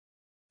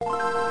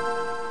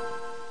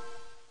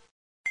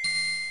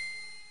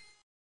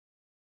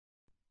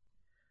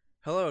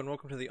Hello and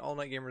welcome to the All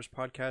Night Gamers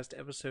Podcast,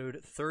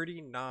 episode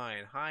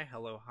 39. Hi,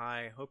 hello,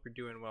 hi. Hope you're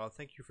doing well.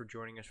 Thank you for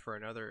joining us for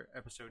another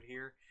episode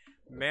here.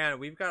 Man,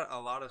 we've got a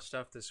lot of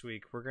stuff this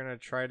week. We're going to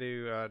try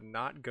to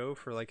not go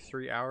for like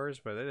 3 hours,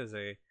 but it is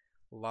a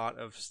lot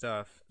of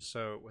stuff.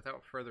 So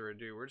without further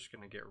ado, we're just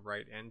going to get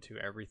right into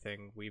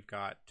everything we've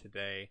got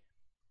today.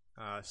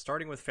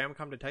 Starting with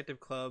Famicom Detective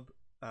Club,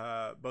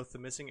 both The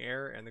Missing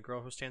Heir and The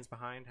Girl Who Stands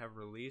Behind have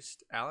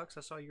released. Alex,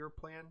 I saw your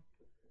plan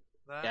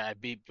for that. Yeah, I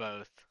beat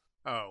both.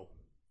 Oh,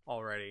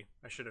 already.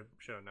 I should have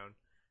known.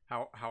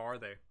 How are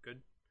they?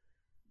 Good.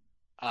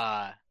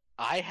 I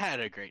had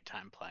a great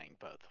time playing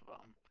both of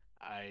them.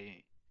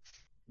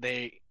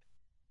 They,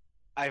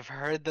 I've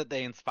heard that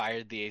they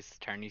inspired the Ace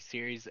Attorney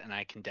series, and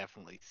I can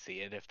definitely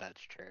see it if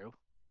that's true,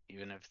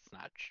 even if it's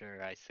not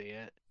sure I see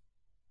it.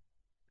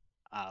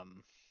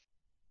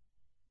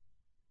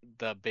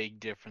 The big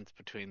difference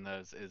between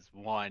those is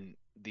one,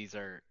 these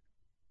are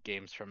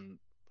games from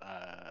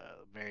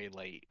very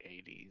late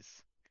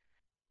 80s.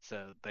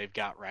 So they've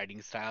got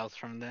writing styles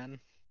from then,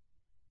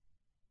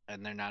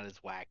 and they're not as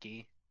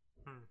wacky,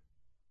 Hmm.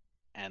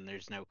 and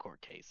there's no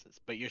court cases.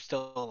 But you're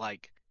still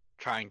like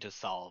trying to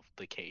solve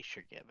the case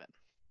you're given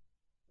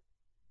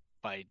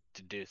by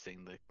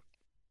deducing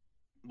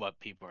what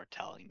people are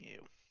telling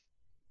you.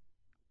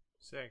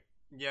 Sick.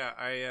 Yeah,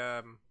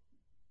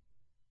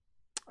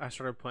 I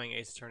started playing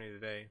Ace Attorney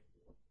today,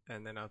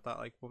 and then I thought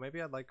like, well,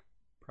 maybe I'd like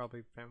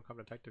probably Famicom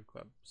Detective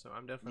Club. So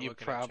I'm definitely You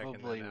looking at checking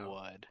that probably out.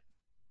 would.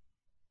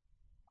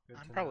 Good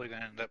I'm to probably know.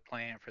 going to end up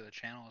playing it for the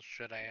channel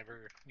should I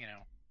ever,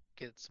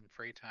 get some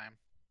free time.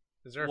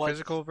 Is there a What's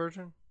physical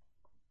version?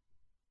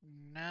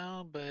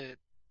 No, but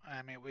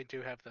I mean, we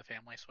do have the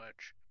family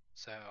Switch,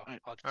 so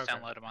I'll just Okay.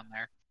 download them on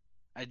there.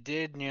 I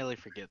did nearly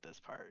forget this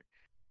part.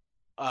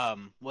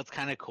 What's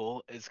kind of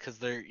cool is because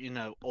they're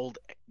old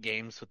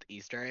games with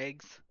Easter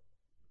eggs.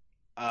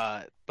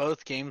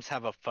 Both games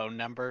have a phone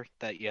number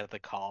that you have to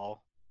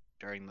call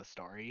during the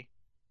story.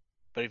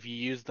 But if you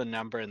use the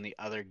number in the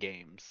other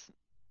games,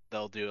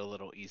 they'll do a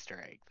little Easter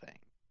egg thing.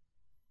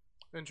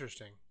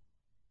 Interesting.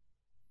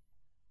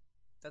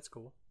 That's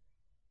cool.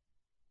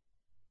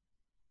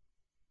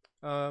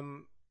 All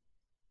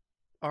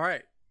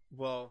right.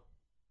 Well,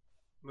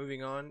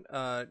 moving on.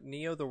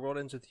 Neo: The World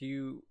Ends with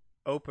You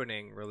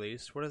opening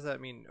release. What does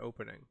that mean?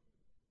 Opening.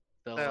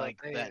 So Well, like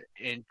that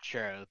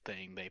intro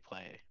thing they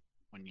play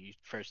when you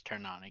first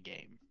turn on a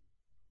game.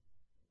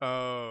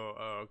 Oh.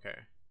 Oh. Okay.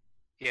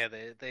 Yeah,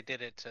 they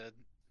did it to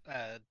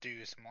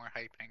do some more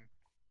hyping.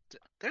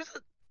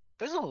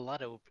 There's a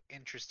lot of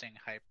interesting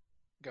hype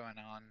going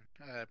on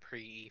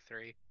pre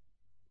E3.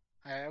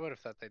 I would have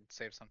thought they'd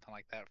save something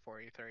like that for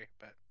E3,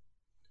 but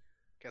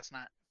guess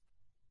not.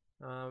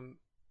 Um.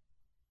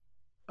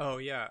 Oh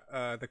yeah.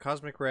 The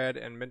Cosmic Red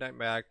and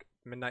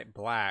Midnight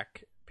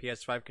Black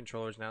PS5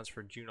 controllers announced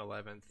for June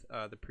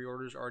 11th. The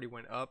pre-orders already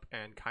went up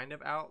and kind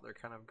of out. They're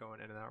kind of going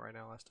in and out right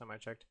now. Last time I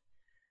checked.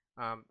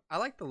 I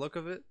like the look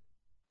of it,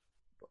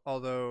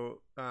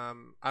 although I've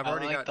I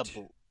already like got.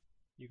 the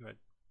You go ahead.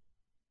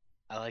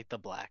 I like the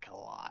black a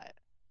lot.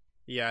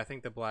 Yeah, I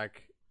think the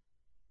black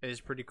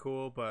is pretty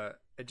cool, but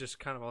it just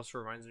kind of also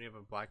reminds me of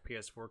a black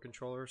PS4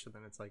 controller. So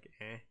then it's like,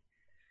 eh.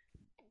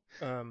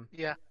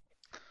 Yeah,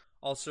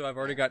 Also, I've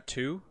already got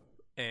two,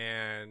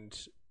 and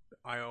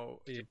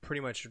you pretty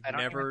much I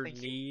don't even never think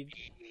need.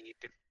 you need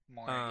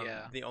more.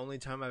 Yeah, The only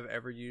time I've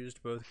ever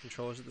used both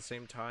controllers at the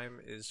same time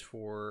is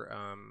for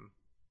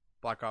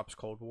Black Ops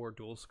Cold War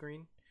dual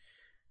screen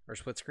or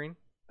split screen,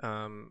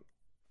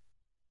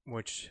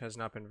 which has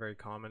not been very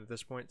common at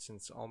this point.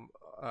 Since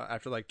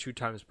after like 2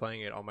 times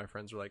playing it, all my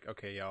friends were like,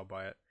 "Okay, yeah, I'll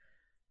buy it."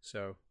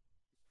 So,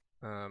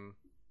 um,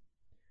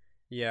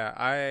 yeah,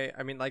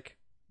 I mean like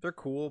they're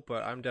cool,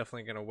 but I'm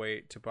definitely gonna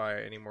wait to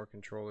buy any more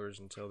controllers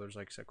until there's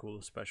like a cool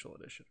special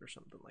edition or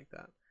something like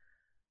that.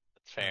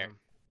 That's fair.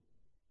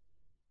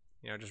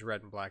 Just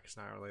red and black is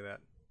not really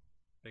that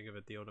big of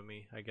a deal to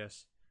me, I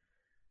guess.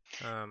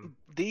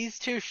 These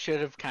two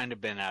should have kind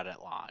of been out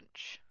at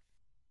launch.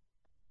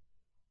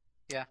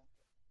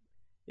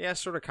 Yeah,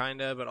 sort of,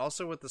 kind of, but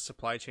also with the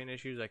supply chain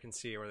issues, I can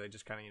see where they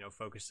just kind of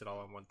focused it all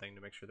on one thing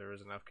to make sure there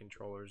was enough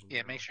controllers.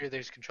 yeah. Make sure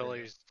there's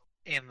controllers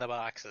in the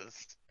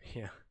boxes.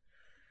 Yeah.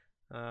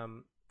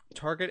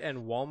 Target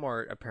and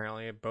Walmart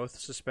apparently both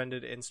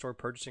suspended in-store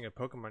purchasing of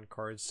Pokemon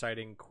cards,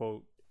 citing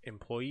quote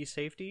employee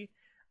safety.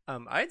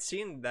 I had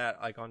seen that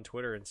like on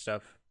Twitter and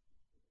stuff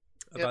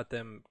about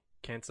them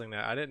canceling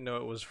that. I didn't know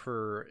it was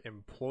for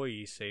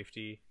employee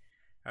safety.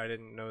 I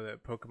didn't know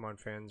that Pokemon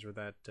fans were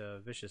that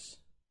vicious.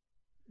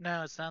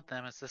 No, it's not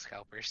them. It's the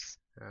scalpers.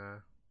 Uh,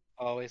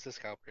 Always the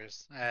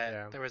scalpers.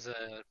 Yeah. There was I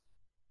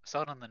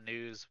saw it on the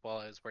news while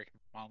I was working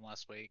from home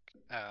last week,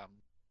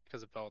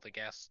 because of all the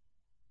gas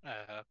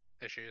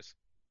issues.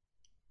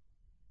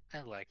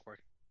 I like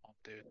working from home,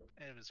 dude.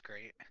 It was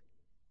great.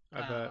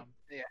 I bet.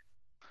 Yeah.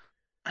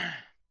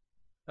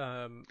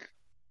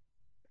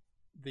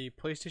 The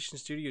PlayStation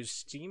Studios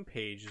Steam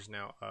page is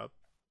now up.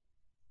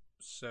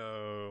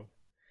 So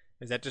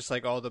Is that just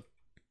like all the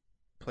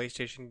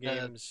PlayStation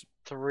games?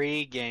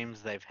 3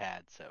 games they've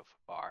had so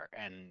far,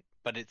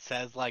 but it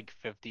says like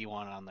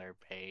 51 on their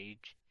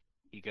page.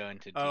 You go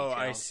into Oh, details.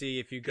 I see.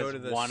 If you go Because to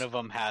this, one of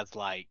them has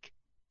like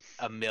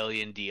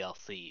 1,000,000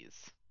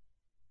 DLCs.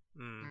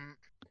 Mm.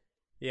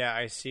 Yeah,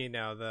 I see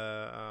now.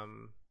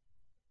 The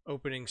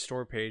opening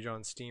store page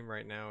on Steam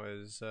right now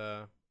is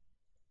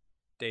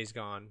Days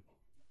Gone.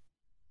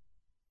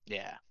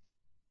 Yeah.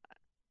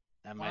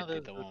 That One might of be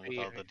those the would one with be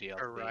all the DLC.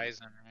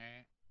 Horizon,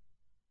 right?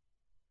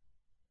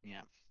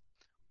 Yeah.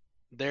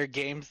 There are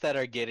games that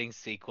are getting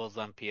sequels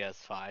on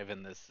PS5,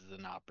 and this is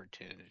an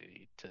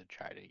opportunity to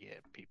try to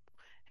get people.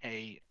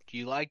 Hey,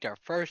 you liked our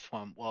first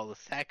one? Well, the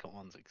second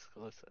one's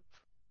exclusive.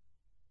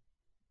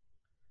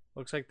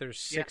 Looks like there's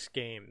 6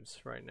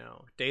 games right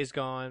now. Days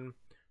Gone,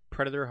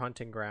 Predator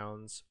Hunting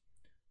Grounds,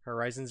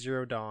 Horizon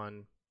Zero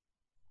Dawn,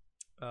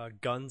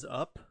 Guns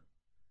Up,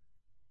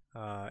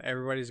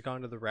 Everybody's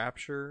Gone to the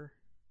Rapture,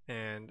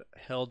 and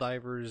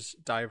Helldivers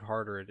Dive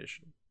Harder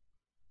Edition.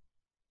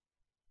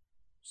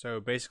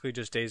 So basically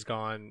just Days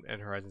Gone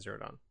and Horizon Zero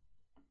Dawn.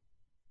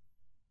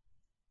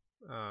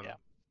 Yeah.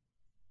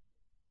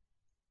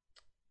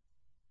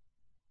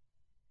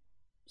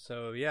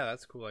 So yeah,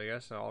 that's cool, I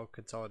guess. All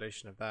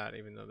consolidation of that,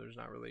 even though there's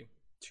not really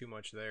too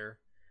much there.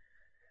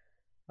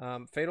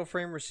 Fatal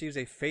Frame receives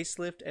a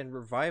facelift and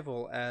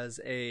revival as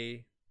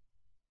a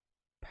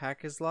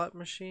pack-a-slot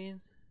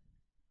machine.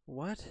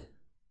 What?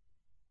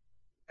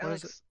 What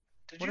is Alex,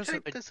 did what you is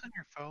it- type this on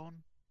your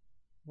phone?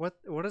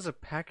 What is a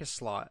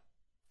pack-a-slot?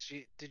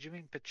 Did you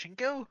mean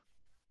pachinko?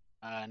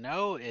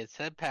 No, it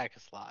said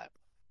pack-a-slot,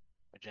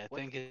 which I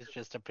What think is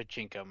just a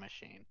pachinko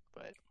machine,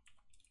 but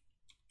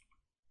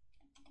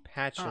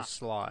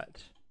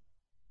Patch-a-slot.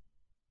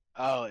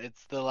 oh,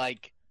 it's the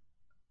like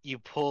you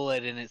pull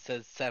it and it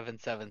says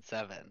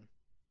 777.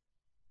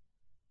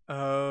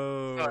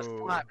 Oh. Oh, a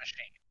slot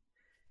machine.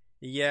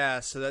 Yeah,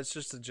 so that's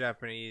just a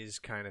Japanese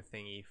kind of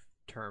thingy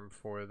term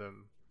for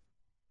them.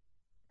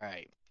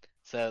 Right.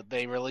 So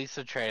they released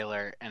a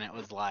trailer and it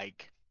was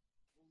like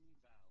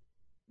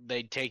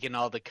they'd taken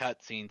all the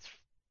cutscenes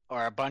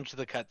or a bunch of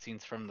the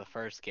cutscenes from the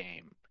first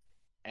game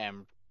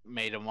and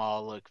made them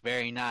all look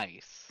very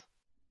nice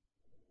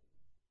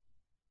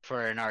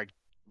for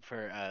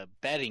a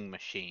betting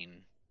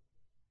machine.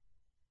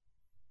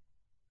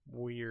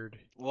 Weird.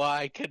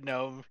 Why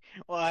Konami?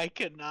 Why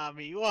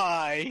Konami?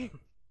 Why?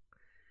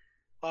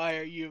 Why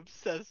are you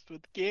obsessed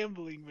with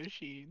gambling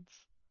machines?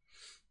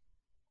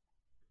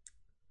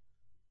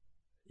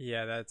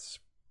 Yeah, that's...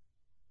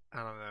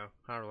 I don't know.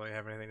 I don't really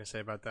have anything to say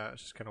about that.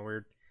 It's just kind of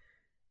weird.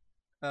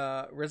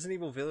 Resident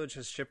Evil Village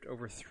has shipped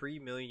over 3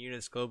 million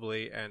units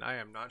globally, and I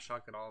am not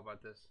shocked at all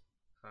about this.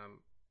 I'm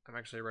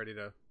actually ready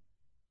to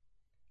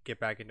get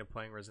back into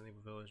playing Resident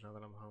Evil Village now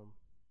that I'm home.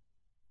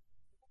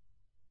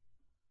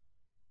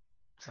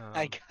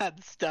 I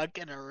got stuck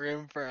in a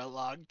room for a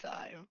long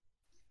time.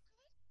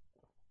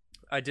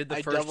 I did the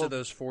I first doubled- of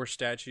those 4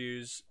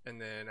 statues,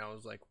 and then I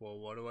was like, well,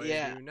 what do I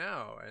Yeah. do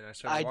now? And I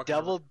started I walking around.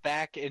 doubled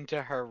back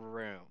into her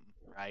room,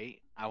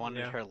 right? I wanted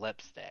Yeah. her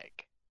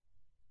lipstick.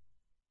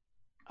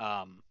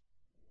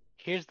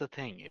 Here's the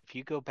thing. If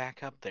you go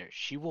back up there,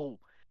 she will...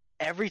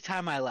 Every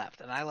time I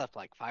left, and I left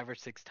like 5 or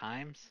 6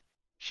 times,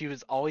 she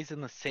was always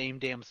in the same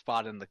damn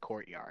spot in the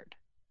courtyard.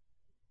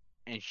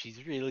 And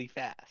she's really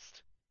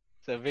fast.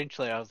 So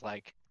eventually I was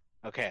like,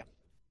 okay,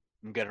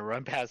 I'm gonna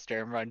run past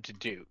her and run to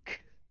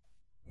Duke.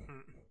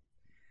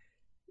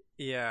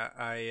 Yeah,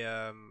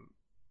 I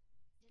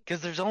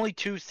Because there's only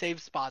 2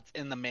 save spots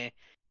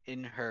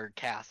in her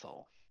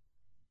castle.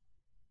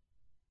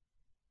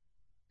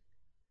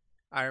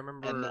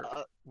 remember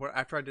And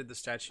after I did the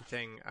statue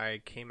thing,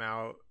 I came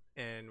out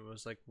and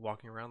was like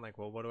walking around like,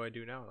 well, what do I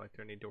do now? Like, are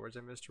there any doors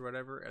I missed or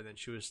whatever? And then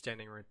she was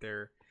standing right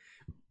there,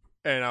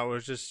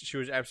 and she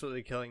was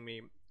absolutely killing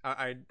me.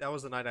 I that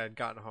was the night I had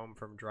gotten home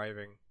from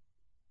driving,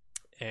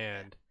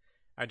 and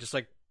I just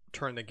like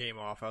turned the game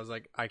off. I was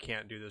like, I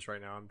can't do this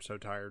right now. I'm so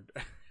tired.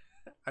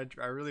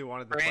 I really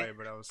wanted to play,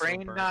 but I was so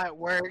Brain burnt. not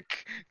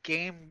work.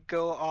 Game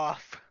go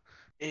off.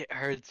 it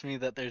hurts me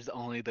that there's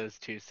only those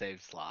 2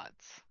 save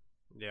slots.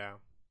 Yeah.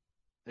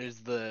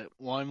 There's the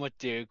one with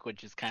Duke,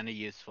 which is kind of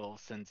useful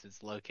since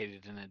it's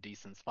located in a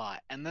decent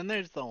spot. And then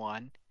there's the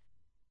one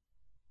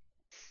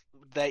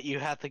that you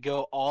have to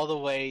go all the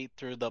way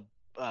through the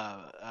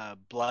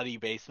bloody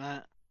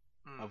basement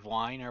of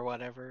wine or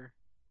whatever,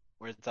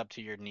 where it's up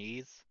to your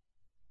knees.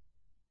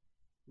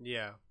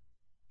 Yeah.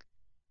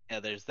 Yeah,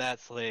 there's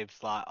that slave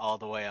slot all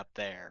the way up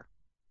there.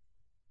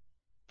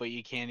 But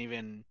you can't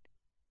even...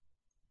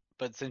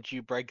 But since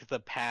you break the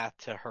path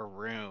to her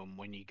room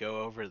when you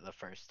go over the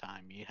first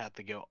time, you have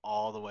to go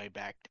all the way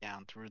back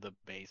down through the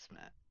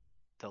basement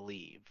to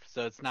leave.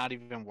 So it's not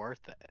even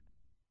worth it.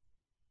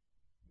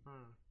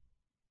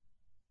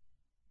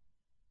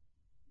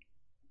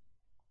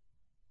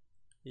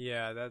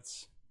 Yeah,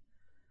 that's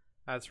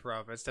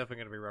rough. It's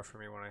definitely gonna be rough for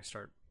me when I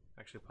start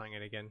actually playing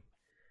it again.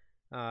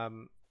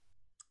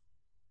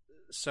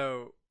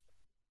 So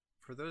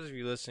for those of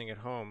you listening at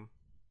home,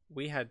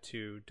 we had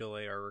to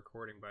delay our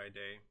recording by a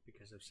day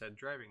because of said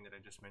driving that I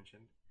just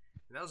mentioned,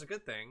 and that was a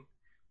good thing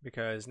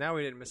because now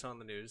we didn't miss out on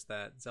the news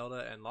that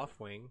Zelda and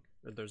Loftwing,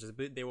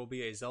 there will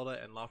be a Zelda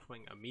and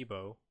Loftwing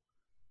amiibo,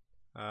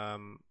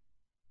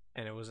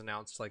 and it was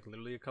announced like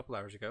literally a couple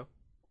hours ago.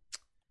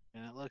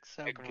 And it looks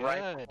so Like good.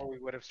 right before we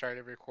would have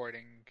started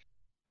recording,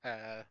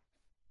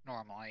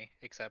 normally,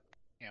 except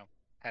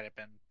had it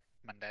been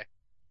Monday.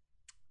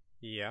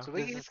 Yeah, So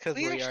This we is 'cause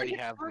we we actually already get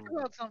to have talk the-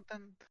 about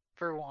something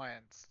for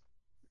once.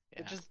 Yeah.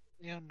 It just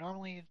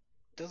normally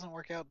doesn't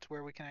work out to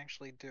where we can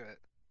actually do it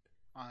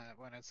on it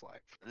when it's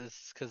live. This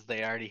is because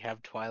they already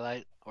have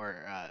Twilight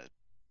or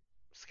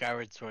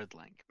Skyward Sword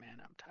Link.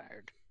 Man, I'm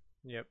tired.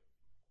 yep.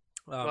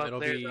 Well, It'll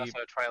there's be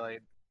also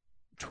Twilight.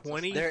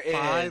 There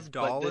is,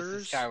 but this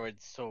is $25.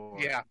 Skyward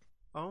Sword. Yeah.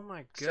 Oh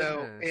my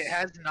So goodness! it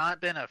has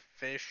not been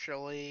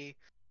officially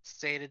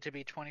stated to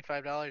be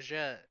 $25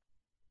 yet,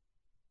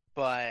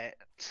 but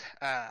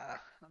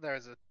there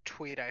was a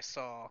tweet I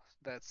saw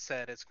that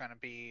said it's going to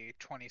be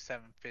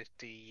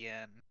 2750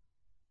 yen,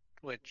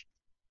 which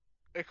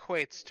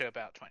equates to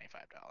about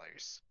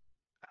 $25.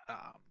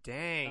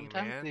 Dang,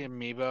 Sometimes man. the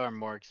amiibo are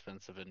more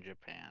expensive in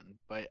Japan,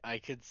 but I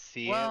could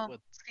see Well, it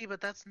with see, but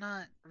that's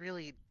not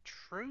really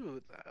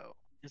true though.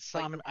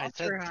 some. the I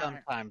said Monster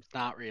Hunter- sometimes,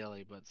 not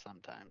really, but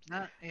sometimes.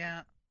 Not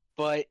yeah.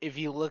 But if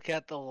you look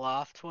at the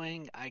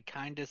Loftwing, I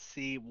kind of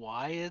see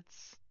why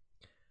it's.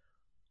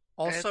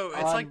 Also, It's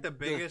it's like on the the-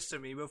 biggest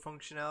amiibo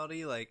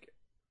functionality like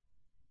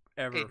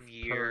ever In per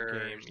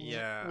years. game.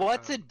 Yeah.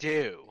 What's it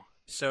do?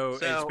 So it's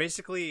So-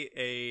 basically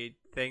a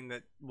thing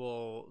that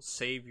will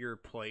save your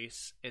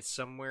place. It's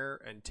somewhere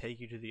and take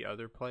you to the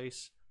other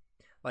place.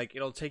 Like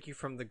it'll take you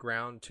from the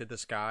ground to the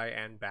sky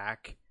and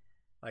back.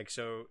 Like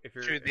so, if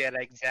you're To that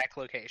exact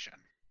location.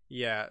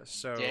 yeah,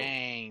 so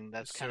Dang,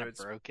 that's so kind of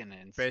it's broken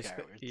in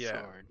basically- Skyward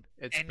yeah. Sword.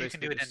 it's And you can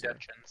do basically it in just a-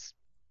 dungeons.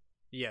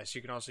 Yes,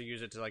 you can also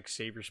use it to like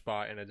save your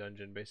spot in a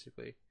dungeon.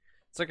 Basically,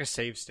 it's like a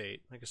save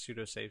state, like a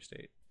pseudo save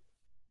state.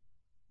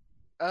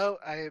 Oh,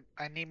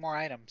 I need more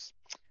items.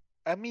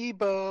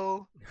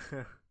 Amiibo.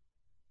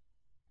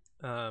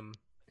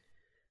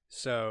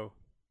 So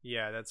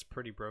yeah, that's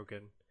pretty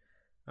broken.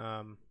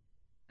 Um,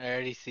 I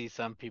already see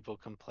some people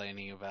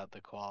complaining about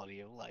the quality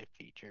of life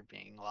feature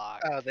being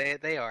locked. Oh,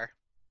 they are.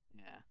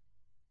 Yeah.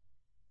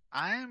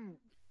 I'm.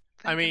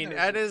 I mean, thinking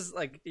that there's is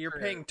like you're for-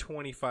 paying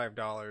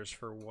 $25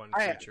 for one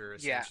I- feature.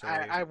 Yeah,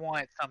 Essentially. I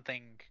want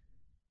something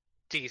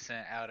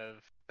decent out of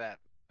that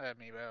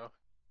amiibo.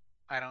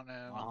 I don't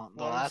know. Well,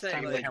 the Well, I'm last saying,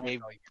 time like, they how much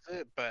gave I'll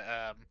use it,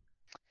 but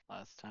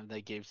last time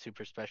they gave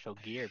super special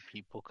gear,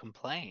 people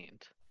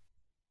complained.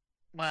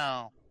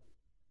 well,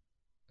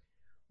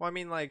 Well, I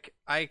mean, like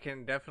I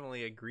can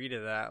definitely agree to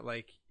that.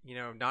 Like,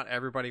 not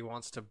everybody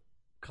wants to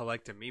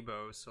collect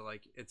amiibos, so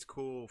like it's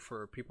cool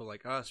for people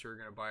like us who are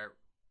gonna buy it,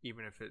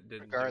 even if it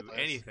didn't do regardless.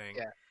 anything.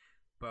 Yeah.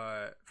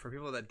 But for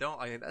people that don't,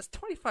 like that's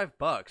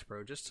 $25,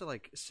 bro, just to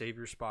like save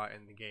your spot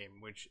in the game,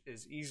 which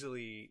is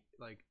easily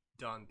like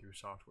done through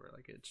software.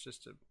 Like it's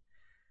just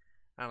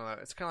I don't know.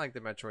 It's kind of like the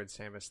Metroid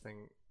Samus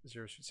thing,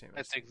 Zero Suit Samus.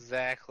 That's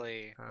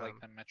exactly like Um,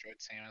 the Metroid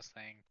Samus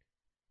thing.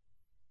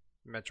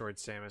 Metroid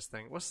Samus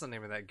thing. What's the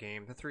name of that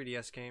game? The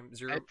 3DS game?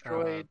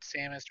 Metroid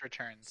Samus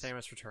Returns.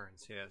 Samus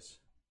Returns. Yes.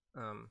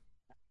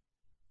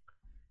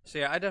 So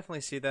yeah, I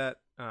definitely see that.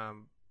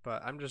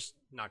 But I'm just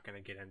not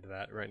gonna get into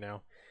that right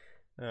now.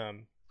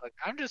 Look,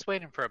 I'm just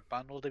waiting for a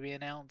bundle to be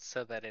announced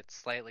so that it's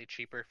slightly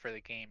cheaper for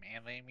the game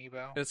and the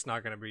amiibo. It's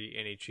not gonna be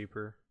any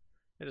cheaper.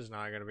 It is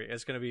not gonna be.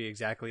 It's gonna be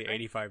exactly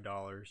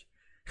 $85.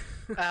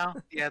 Oh,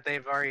 yeah,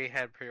 they've already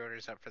had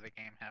pre-orders up for the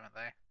game, haven't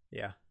they?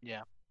 Yeah.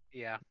 Yeah,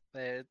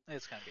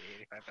 it's gonna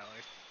be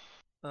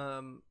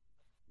 $85.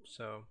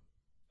 So,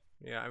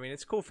 yeah, I mean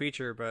it's a cool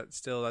feature, but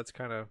still, it's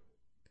kind of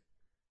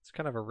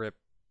a rip.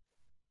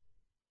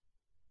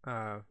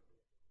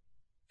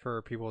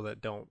 For people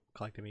that don't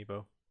collect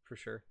amiibo, for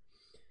sure.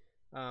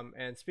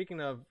 And speaking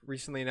of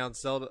recently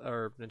announced Zelda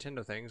or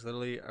Nintendo things,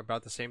 literally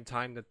about the same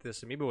time that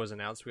this amiibo was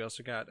announced, we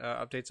also got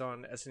updates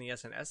on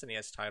SNES and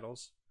SNES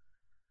titles.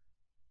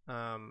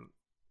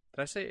 Did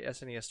I say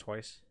SNES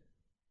twice?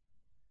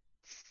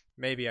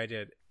 Maybe I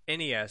did.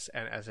 NES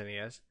and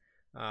SNES.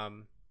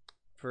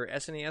 For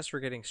SNES, we're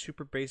getting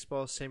Super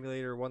Baseball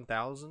Simulator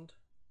 1000,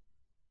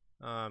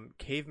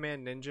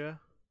 Caveman Ninja,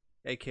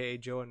 aka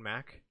Joe and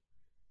Mac,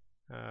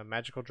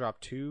 Magical Drop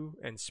 2,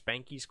 and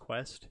Spanky's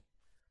Quest.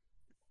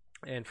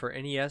 And for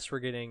NES, we're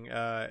getting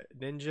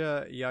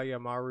Ninja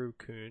Yayamaru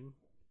Kun.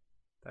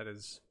 That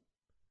is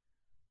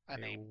A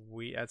name.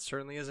 That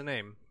certainly is a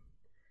name.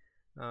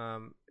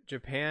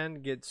 Japan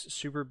gets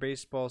Super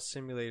Baseball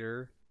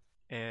Simulator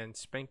and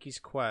Spanky's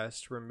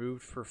Quest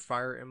removed for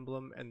Fire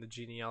Emblem and the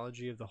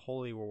Genealogy of the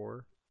Holy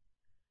War.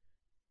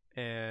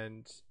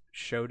 And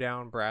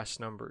Showdown Brass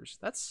Numbers.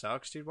 That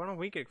sucks, dude. Why don't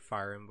we get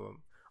Fire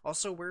Emblem?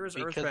 Also, where is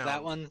Because Earthbound?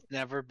 that one's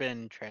never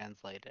been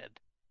translated.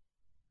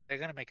 They're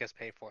gonna make us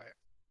pay for it.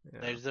 Yeah.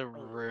 There's a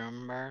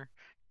rumor.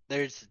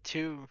 There's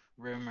two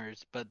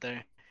rumors, but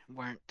they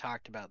weren't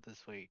talked about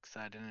this week, so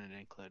I didn't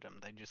include them.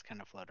 They just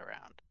kind of float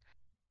around.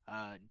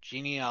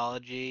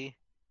 Genealogy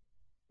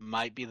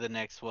might be the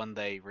next one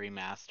they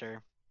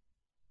remaster,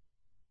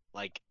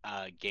 like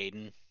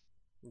Gaiden,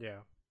 Yeah.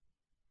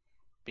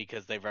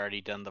 because they've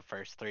already done the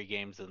first 3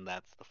 games and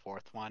that's the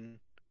 4th one.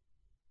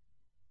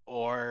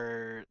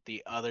 Or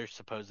the other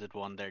supposed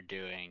one they're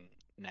doing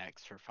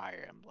next for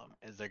Fire Emblem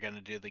is they're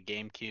gonna do the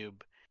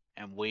GameCube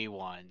and Wii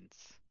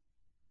ones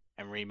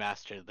and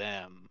remaster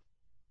them.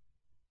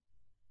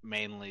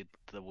 Mainly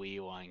the Wii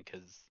one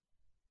because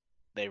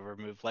they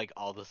removed like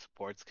all the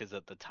supports because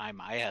at the time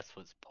IS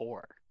was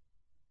poor,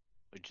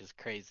 which is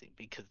crazy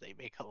because they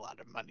make a lot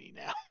of money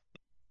now.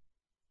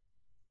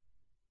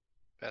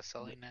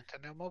 Best-selling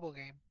Nintendo mobile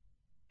game.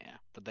 Yeah,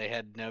 but they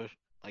had no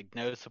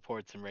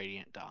supports in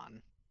Radiant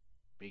Dawn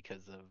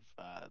because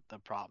of the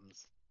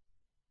problems,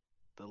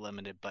 the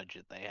limited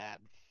budget they had.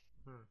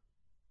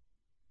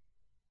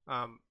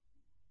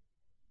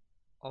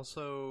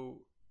 Also,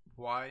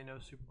 why no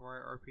Super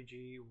Mario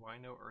RPG? Why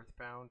no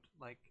Earthbound?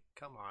 Like,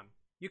 come on,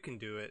 you can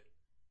do it.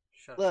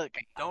 Shut up. Look,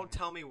 Don't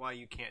tell me why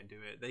you can't do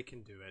it. They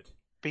can do it.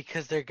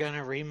 because they're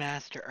gonna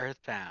remaster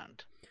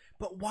Earthbound.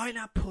 But why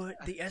not put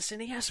the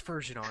SNES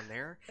version on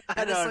there? I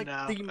That is don't like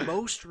know. the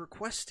most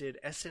requested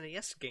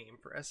SNES game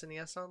for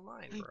SNES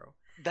Online, bro.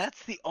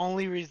 That's the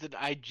only reason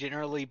I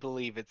generally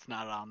believe it's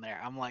not on there.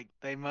 I'm like,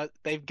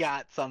 they've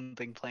got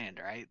something planned,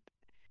 right?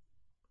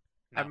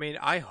 I No. mean,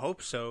 I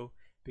hope so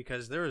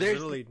because there's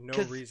literally no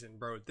 'cause- reason,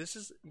 bro. This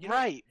is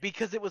Right,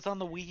 because it was on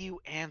the Wii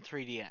U and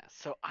 3DS.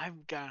 So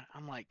I'm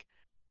like,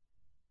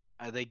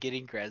 are they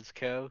getting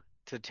Grezco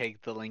to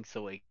take the Link's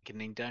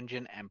Awakening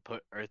dungeon and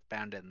put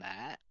Earthbound in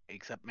that,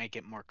 except make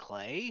it more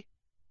clay?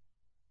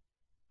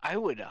 I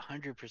would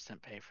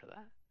 100% pay for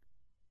that.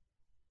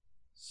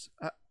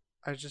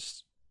 I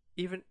just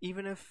even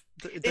if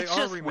they It's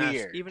are just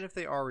weird. even if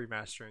they are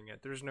remastering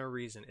it, there's no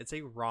reason. It's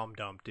a ROM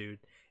dump, dude.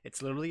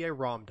 It's literally a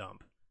ROM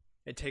dump.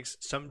 It takes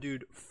some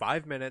dude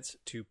 5 minutes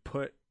to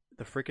put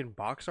the freaking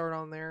box art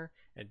on there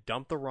and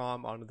dump the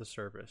ROM onto the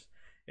service.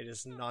 It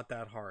is not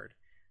that hard.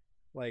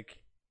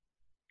 Like,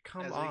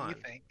 come That's on. what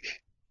you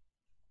think.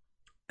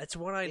 That's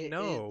what I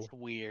know. It's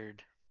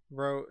weird.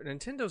 Bro,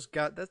 Nintendo's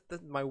got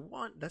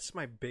that's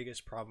my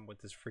biggest problem with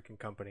this freaking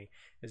company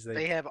is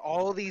They have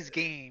all these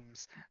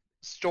games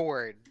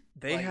stored.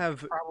 they like,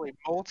 have probably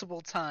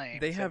multiple times.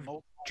 they at have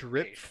multiple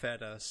drip locations.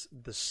 fed us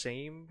the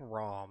same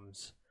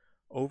ROMs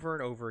over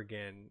and over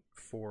again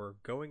for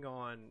going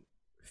on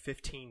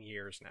 15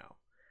 years now.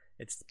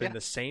 It's been Yeah.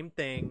 the same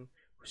thing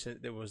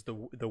since it was the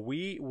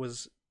Wii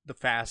was the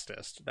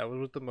fastest. That was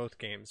with the most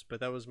games, but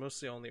that was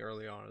mostly only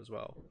early on as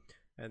well.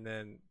 And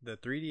then the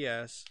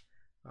 3DS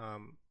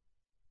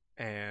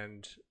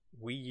and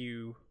Wii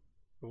U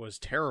was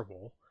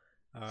terrible.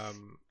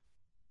 And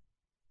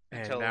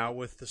Until now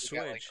with the We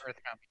got, like, Switch,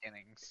 Earthbound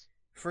Beginnings.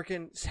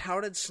 freaking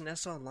how did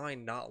SNES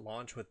Online not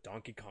launch with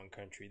Donkey Kong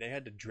Country? They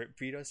had to drip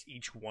feed us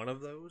each one of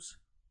those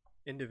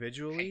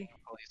individually.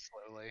 Painfully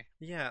slowly.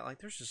 Yeah, like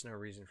there's just no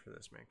reason for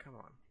this, man. Come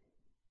on.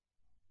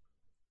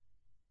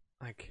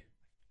 Like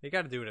they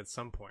got to do it at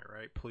some point,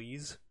 right?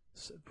 Please,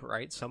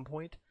 right? Some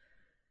point,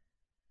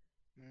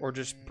 or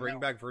just bring No.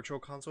 back Virtual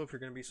Console if you're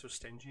gonna be so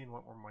stingy and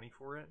want more money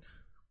for it.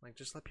 Like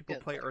just let people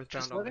Yeah, play like,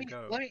 just Earthbound on the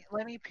go.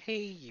 Let me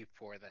pay you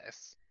for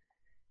this.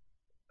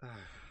 God.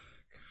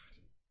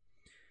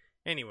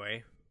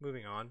 Anyway,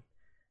 moving on.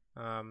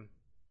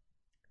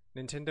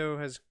 Nintendo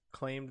has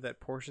claimed that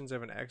portions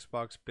of an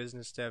Xbox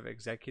business dev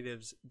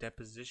executive's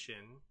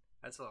deposition,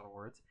 that's a lot of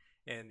words,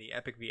 in the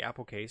Epic v.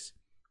 Apple case,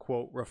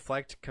 quote,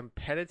 reflect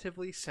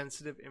competitively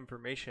sensitive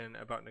information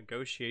about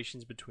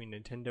negotiations between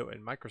Nintendo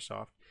and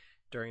Microsoft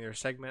during their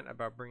segment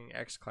about bringing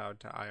xCloud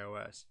to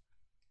iOS.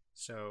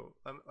 So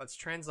let's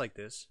translate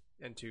this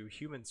into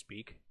human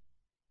speak.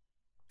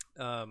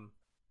 xCloud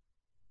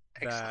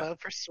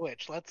for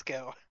Switch. Let's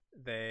go.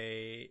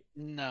 They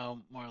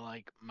No, more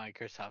like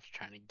Microsoft's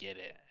trying to get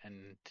it,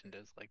 and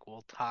Nintendo's like,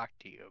 "We'll talk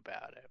to you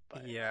about it."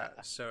 But yeah,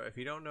 so if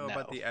you don't know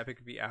about no. the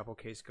Epic v Apple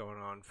case going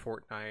on,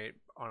 Fortnite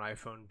on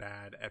iPhone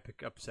bad,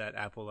 Epic upset,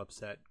 Apple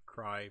upset,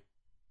 cry,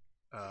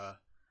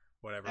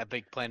 whatever.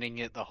 Epic planning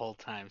it the whole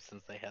time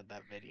since they had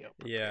that video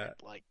prepared,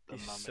 Yeah, like the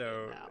moment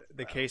so it announced,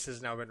 the so. case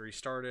has now been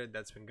restarted.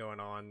 That's been going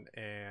on,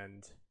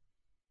 and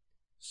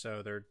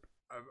so they're,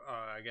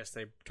 I guess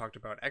they talked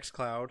about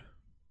xCloud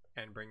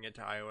and bringing it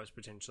to iOS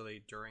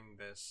potentially during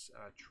this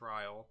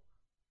trial,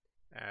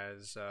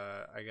 as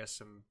I guess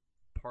some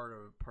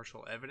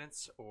partial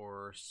evidence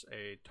or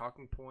a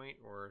talking point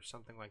or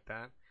something like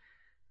that.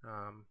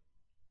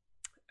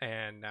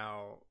 And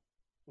now,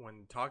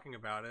 when talking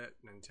about it,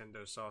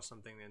 Nintendo saw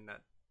something in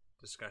that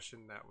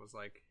discussion that was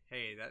like,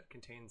 hey, that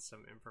contains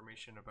some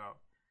information about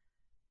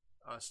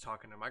us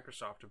talking to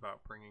Microsoft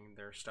about bringing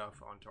their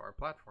stuff onto our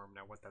platform.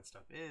 Now, what that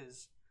stuff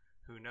is,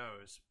 who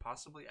knows?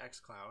 Possibly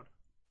xCloud.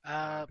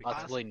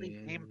 Possibly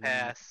Game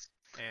Pass.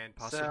 And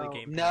possibly So-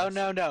 Game No, Pass.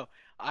 no.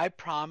 I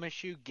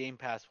promise you, Game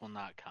Pass will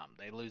not come.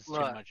 They lose too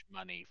Look, much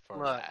money for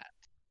look. that.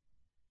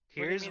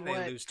 Here's what do you mean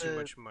what they lose too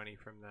much money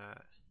from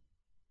that?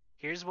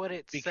 Here's what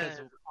it Because-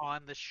 says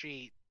on the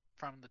sheet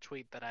from the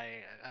tweet that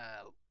I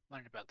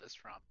learned about this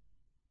from.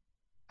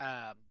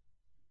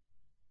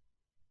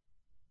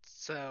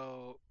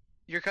 So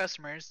your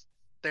customers,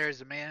 there's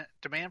a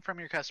demand from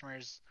your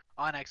customers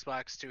on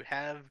Xbox to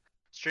have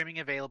streaming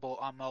available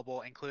on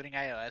mobile, including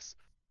iOS.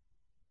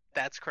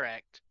 That's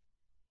correct.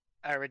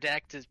 A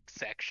redacted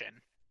section,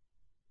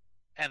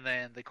 and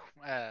then the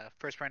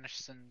first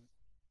person,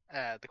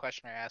 the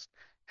questioner asked,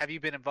 "Have you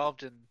been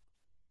involved in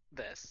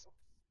this?"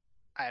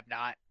 I have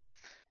not.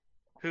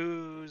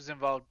 Who's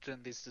involved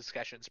in these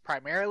discussions?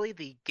 Primarily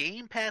the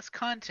Game Pass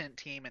content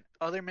team and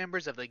other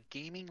members of the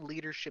gaming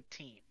leadership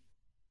team.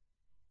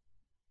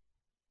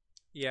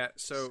 Yeah,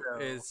 so So-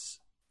 is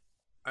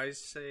I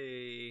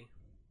say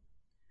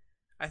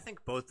I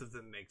think both of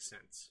them make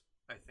sense.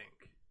 I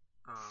think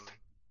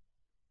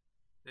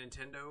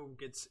Nintendo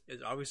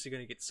is obviously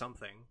going to get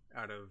something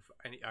out of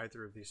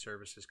either of these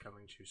services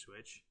coming to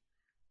Switch,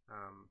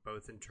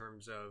 both in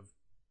terms of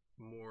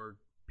more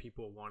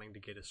people wanting to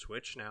get a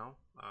Switch now,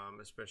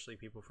 especially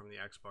people from the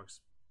Xbox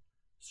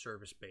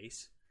service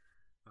base,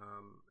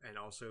 and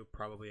also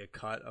probably a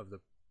cut of the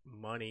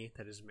money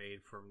that is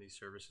made from these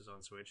services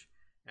on Switch.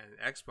 And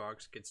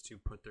Xbox gets to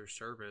put their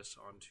service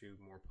onto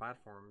more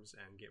platforms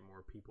and get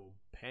more people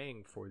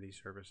paying for these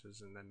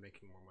services and then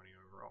making more money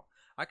overall.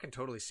 I can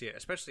totally see it,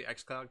 especially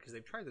xCloud, because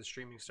they've tried the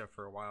streaming stuff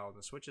for a while, and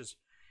the Switch is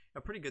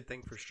a pretty good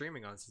thing for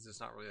streaming on, since it's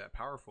not really that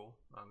powerful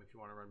if you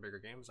want to run bigger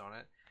games on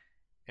it.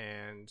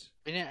 And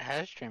I mean, it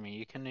has streaming.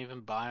 You can even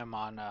buy them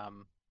on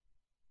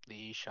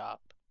the eShop.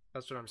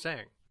 that's what I'm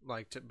saying.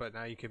 But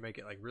now you can make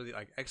it like really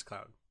like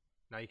xCloud.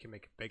 Now you can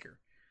make it bigger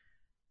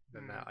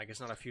than that. Like, it's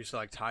not a few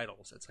select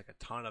titles; it's like a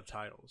ton of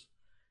titles.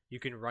 You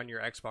can run your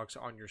Xbox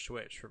on your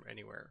Switch from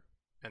anywhere,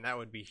 and that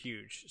would be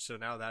huge. So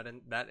now that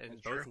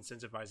both true.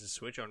 incentivizes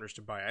Switch owners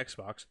to buy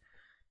Xbox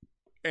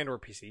and or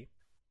PC,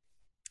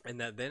 and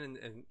that then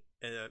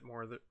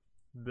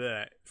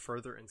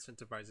further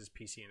incentivizes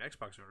PC and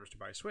Xbox owners to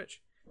buy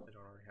Switch that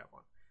don't already have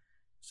one.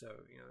 So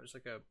there's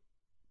like a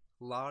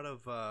lot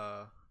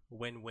of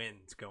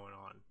win-wins going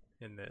on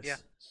in this. Yeah.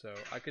 So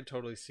I could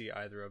totally see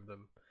either of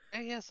them.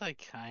 I guess I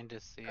kind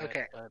of see Okay.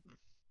 it, but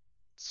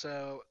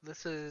So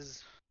this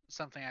is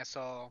something I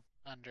saw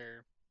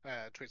under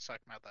tweets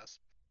talking about this.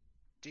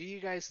 Do you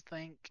guys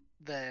think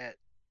that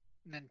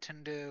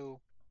Nintendo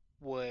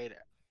or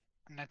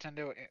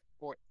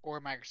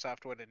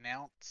Microsoft would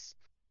announce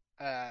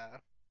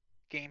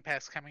Game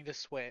Pass coming to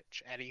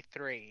Switch at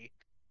E3,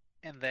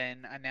 and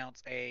then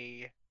announce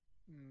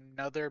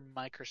another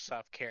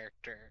Microsoft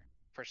character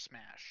for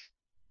Smash?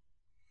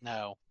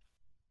 no.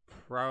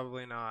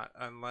 Probably not,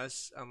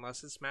 unless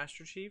it's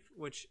Master Chief,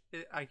 which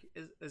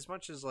as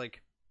much as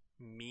like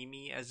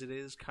memey as it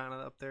is, kind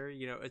of up there.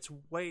 It's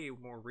way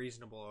more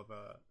reasonable of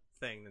a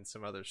thing than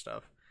some other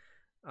stuff.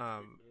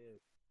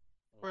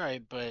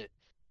 Right, but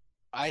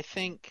I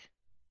think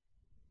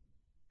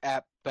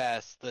at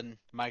best, then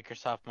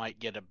Microsoft might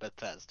get a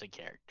Bethesda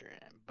character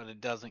in, but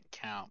it doesn't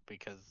count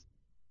because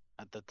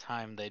at the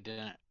time they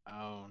didn't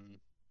own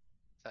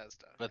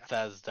Bethesda.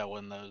 Bethesda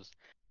when those.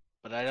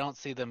 But I don't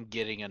see them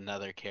getting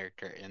another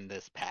character in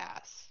this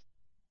pass.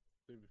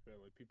 To be fair,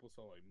 like people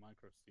saw like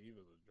Micro Steve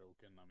as a joke,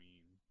 and I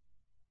mean,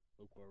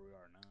 look where we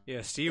are now.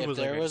 Yeah, Steve If was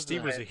there was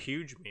Steve a- was a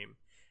huge meme,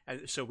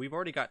 and so we've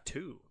already got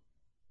two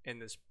in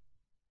this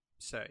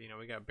set.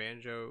 We got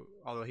Banjo,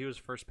 although he was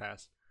first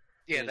pass,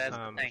 Yeah, that's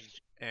Um, the thing.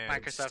 and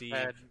Microsoft Steve.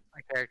 had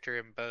a character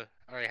in both,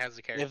 or he has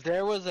a character. If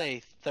there was a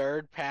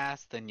third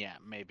pass, then yeah,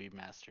 maybe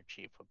Master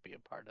Chief would be a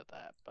part of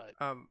that. But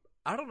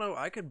I don't know.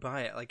 I could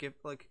buy it. Like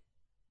if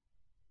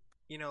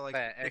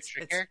that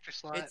extra character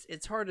slot.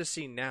 It's hard to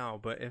see now,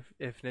 but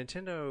if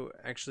Nintendo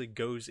actually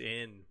goes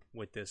in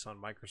with this on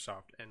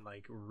Microsoft and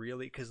like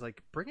really, because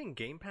like bringing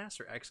Game Pass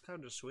or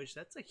xCloud to Switch,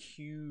 that's a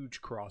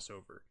huge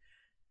crossover.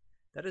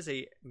 That is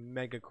a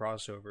mega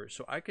crossover.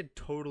 So I could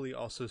totally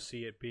also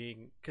see it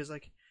being, because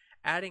like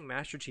adding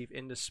Master Chief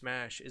into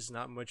Smash is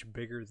not much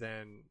bigger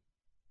than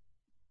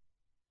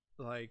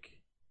like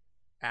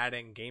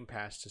adding Game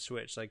Pass to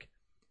Switch. Like,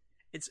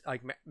 it's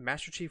like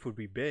Master Chief would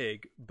be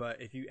big,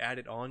 but if you add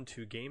it on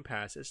to Game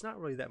Pass, it's not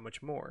really that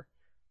much more.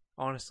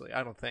 Honestly,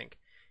 I don't think.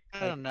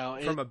 I don't know.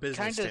 From It a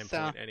business kinda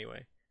standpoint,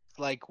 anyway.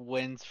 like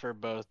wins for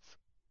both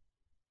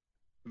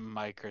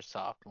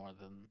Microsoft more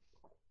than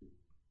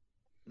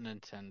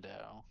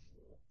Nintendo.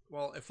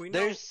 Well, if we know,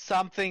 There's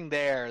something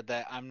there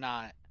that I'm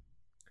not.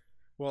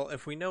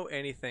 if we know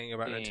anything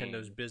about Dang.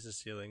 Nintendo's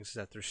business dealings, is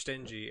that they're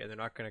stingy and they're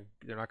not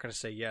gonna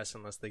say yes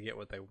unless they get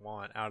what they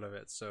want out of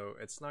it. So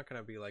it's not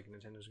gonna be like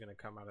Nintendo's gonna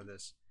come out of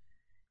this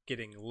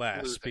getting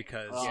less, Losing.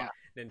 because Yeah.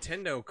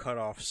 Nintendo cut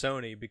off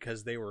Sony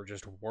because they were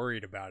just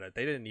worried about it.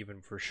 They didn't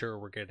even for sure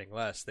were getting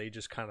less. They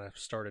just kind of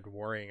started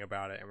worrying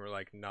about it and were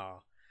like, nah.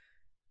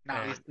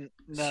 Nah, And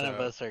None of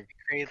so- us are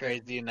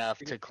crazy enough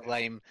to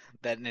claim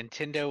that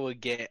Nintendo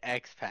would get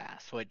X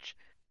Pass, which,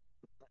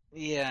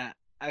 yeah,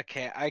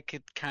 okay, I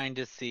could kind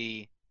of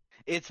see.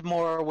 It's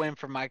more a win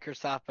for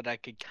Microsoft, but I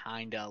could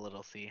kind of a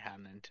little see how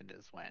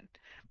Nintendo's win.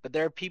 But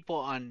there are people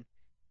on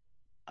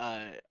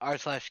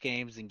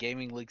r/games and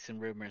gaming leaks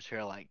and rumors who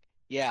are like,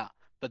 yeah,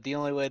 but the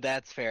only way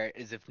that's fair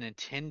is if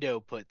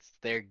Nintendo puts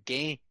their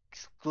game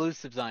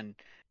exclusives on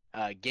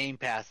Game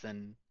Pass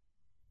and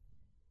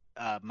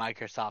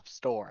Microsoft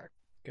Store.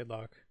 Good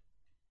luck.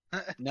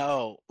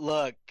 No,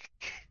 look,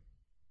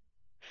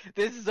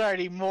 this is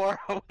already more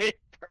away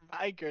for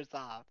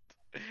Microsoft.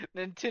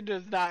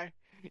 Nintendo's not.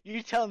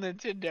 You tell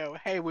Nintendo,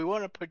 hey, we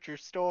want to put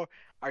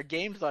our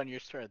games on your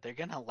store. They're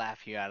gonna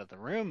laugh you out of the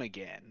room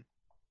again.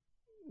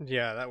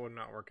 Yeah, that would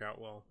not work out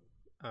well.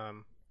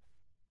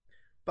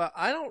 But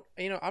I don't,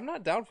 I'm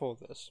not doubtful of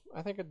this.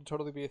 I think it'd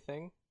totally be a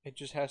thing. It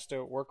just has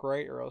to work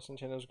right, or else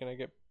Nintendo's gonna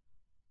get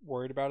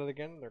worried about it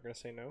again. They're gonna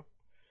say no.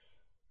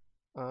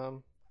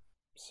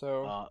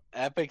 So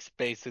Epic's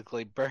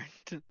basically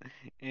burnt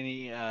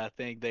any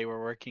thing they were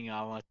working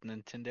on with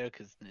Nintendo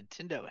because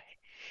Nintendo.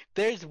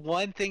 There's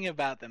one thing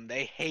about them: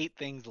 they hate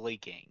things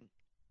leaking.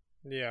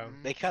 yeah,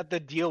 They cut the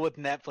deal with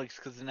Netflix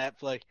because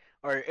Netflix,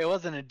 or it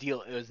wasn't a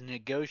deal; it was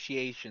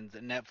negotiations,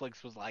 and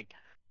Netflix was like,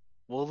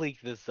 "We'll leak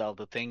this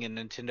Zelda thing," and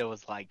Nintendo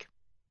was like,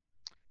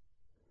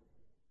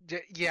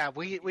 Yeah,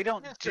 we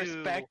don't do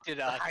 "Disrespected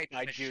the us hype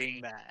by machine.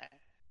 doing that."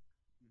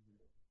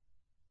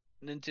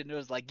 Nintendo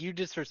was like, "You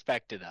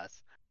disrespected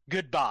us.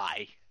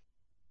 Goodbye."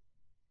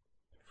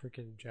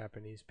 freaking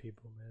Japanese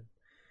people,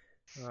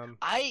 man.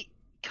 I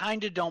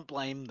kind of don't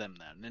blame them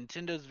though.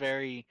 Nintendo's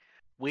very,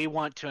 we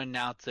want to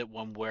announce it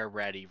when we're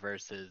ready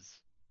versus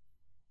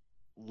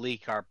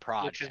leak our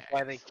project. Which is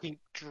why they keep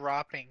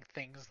dropping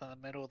things in the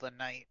middle of the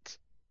night.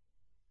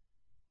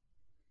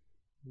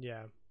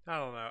 Yeah, I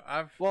don't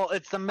know. Well,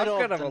 it's the middle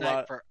got of the a night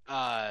lot- for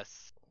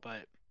us,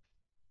 but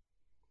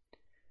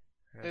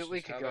that's we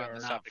just could how go they on are.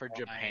 this not topic for all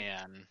night.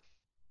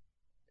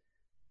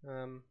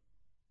 Japan.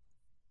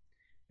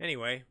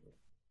 Anyway,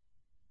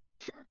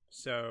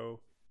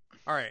 so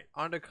all right,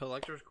 on to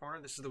Collector's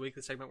Corner. This is the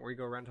weekly segment where we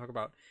go around and talk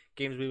about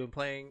games we've been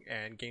playing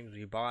and games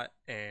we bought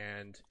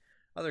and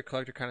other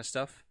collector kind of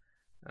stuff.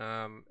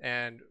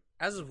 And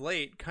as of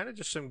late, kind of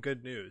just some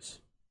good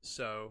news.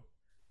 So,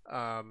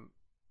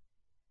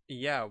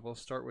 yeah, we'll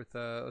start with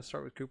let's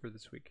start with Cooper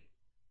this week.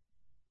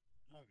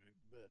 Okay,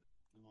 but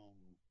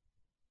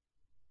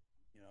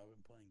I've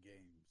been playing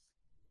games.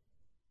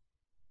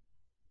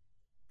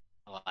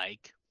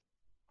 Like,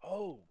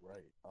 Oh,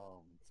 right.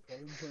 So I've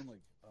been playing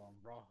like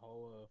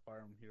Brawlhalla, Fire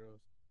Emblem Heroes.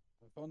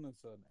 I found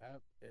this app.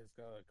 It's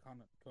got a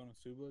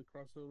Konosuba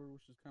crossover,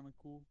 which is kind of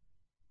cool.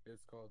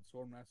 It's called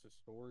Swordmaster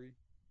Story.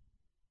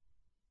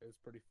 It's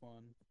pretty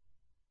fun.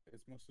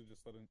 It's mostly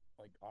just letting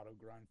like auto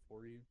grind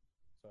for you.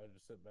 So I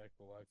just sit back,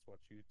 relax,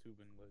 watch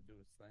YouTube, and let it do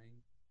its thing.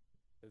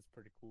 It's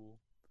pretty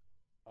cool.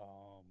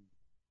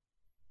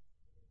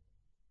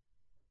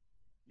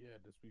 Yeah,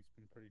 this week's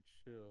been pretty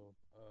chill.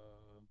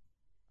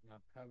 I'm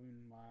having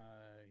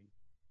my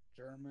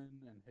German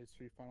and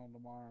history final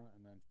tomorrow,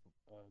 and then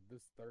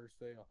this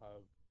Thursday I'll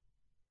have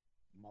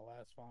my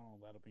last final.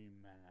 That'll be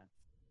math,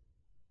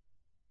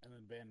 and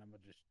then band I'm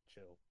gonna just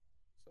chill.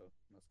 So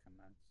that's kind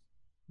of nice.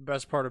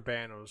 Best part of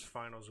band was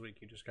finals week.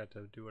 You just got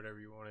to do whatever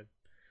you wanted.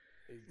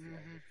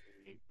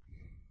 Exactly.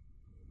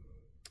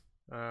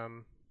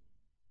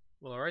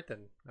 Well, all right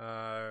then.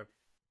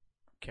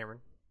 Cameron.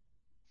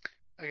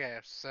 Okay,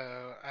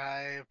 so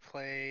I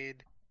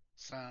played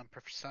some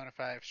Persona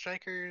 5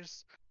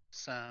 Strikers,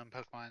 some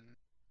Pokemon,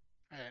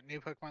 new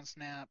Pokemon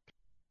Snap,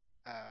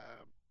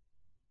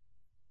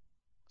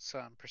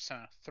 some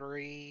Persona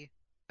 3.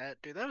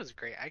 Dude, that was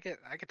great. I get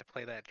to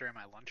play that during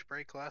my lunch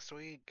break last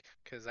week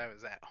because I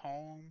was at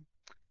home.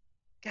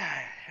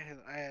 God,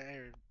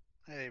 I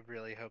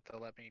really hope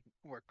they'll let me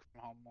work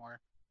from home more,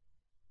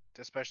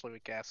 especially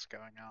with gas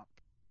going up.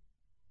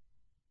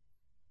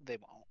 They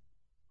won't.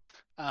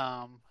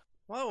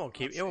 Well, it won't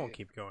keep. Let's It won't see.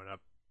 keep going up.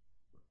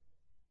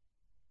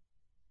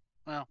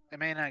 Well, it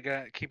may not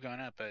keep going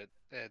up, but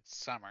it's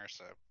summer,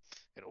 so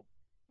it'll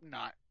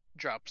not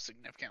drop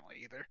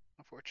significantly either,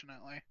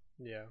 unfortunately.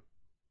 Yeah.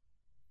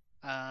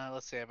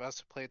 Let's see. I've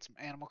also played some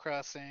Animal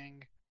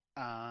Crossing.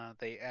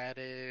 They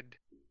added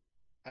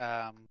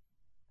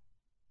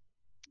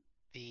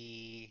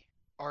the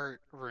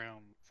art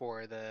room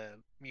for the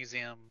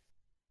museum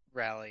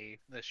rally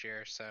this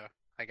year, so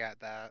I got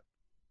that.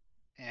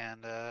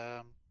 And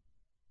I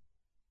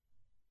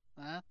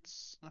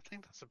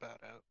think that's about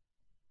it.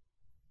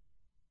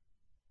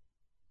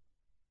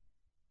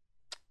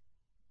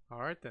 All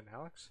right then,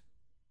 Alex.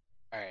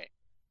 alright.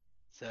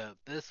 So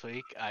this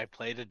week I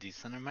played a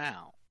decent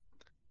amount.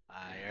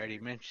 I already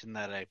mentioned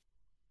that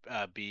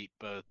I beat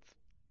both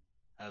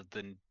of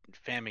the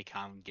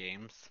Famicom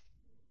games,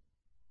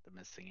 The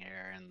Missing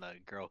Heir and The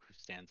Girl Who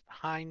Stands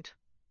Behind.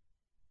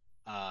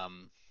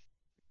 And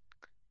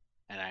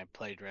I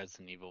played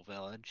Resident Evil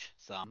Village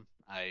some.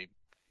 I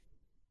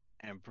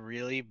am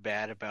really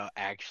bad about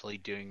actually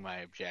doing my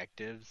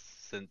objectives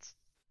since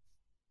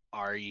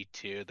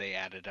RE2 they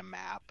added a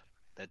map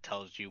that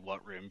tells you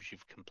what rooms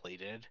you've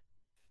completed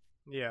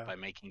Yeah. by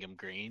making them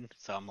green.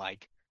 So I'm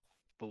like,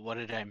 but what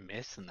did I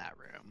miss in that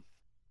room?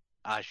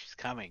 Ah, she's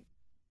coming.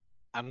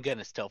 I'm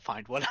gonna still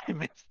find what I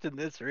missed in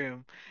this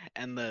room,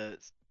 and the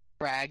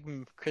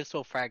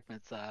crystal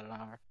fragments that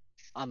are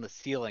on the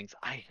ceilings.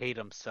 I hate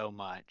them so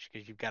much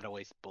because you've got to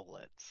waste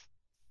bullets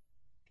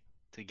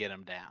to get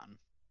them down.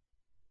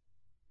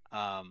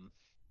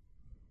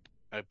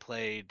 I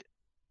played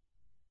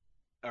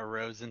A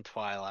Rose in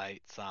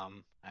Twilight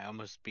some. I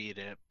almost beat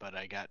it, but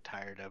I got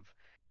tired of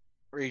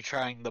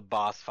retrying the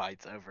boss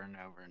fights over and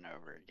over and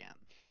over again.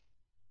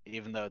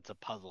 Even though it's a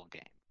puzzle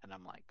game. And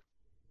I'm like,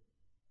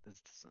 this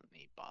doesn't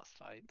need boss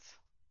fights.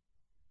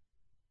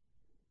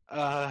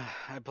 I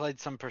played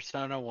some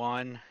Persona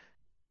 1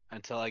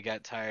 until I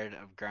got tired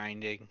of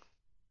grinding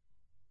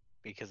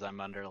because I'm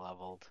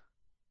underleveled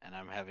and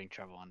I'm having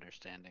trouble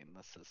understanding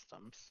the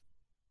systems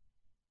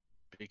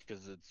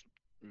because it's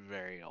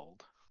very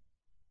old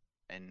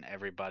and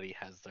everybody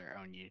has their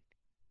own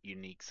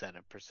unique set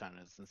of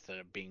personas instead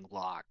of being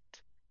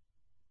locked.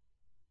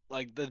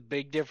 Like the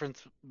big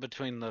difference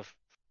between the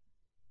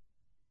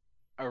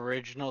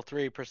original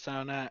 3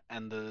 Persona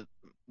and the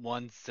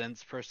one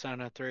since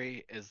Persona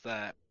 3 is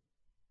that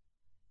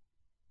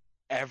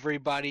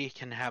everybody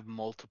can have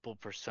multiple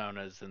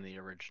personas in the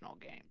original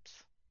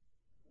games.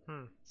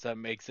 So it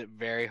makes it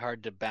very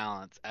hard to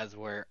balance, as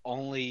where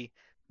only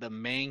the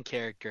main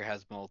character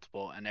has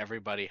multiple and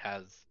everybody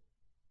has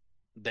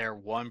their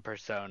one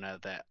persona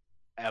that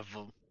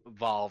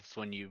evolves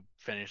when you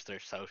finish their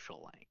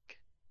social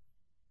link.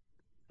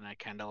 And I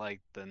kind of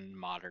like the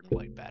modern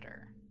way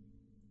better.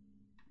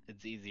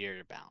 It's easier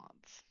to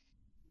balance.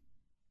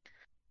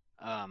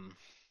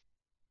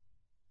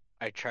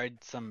 I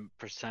tried some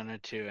Persona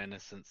 2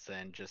 Innocent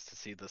Sin just to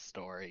see the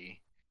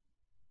story.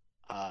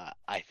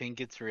 I think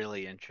it's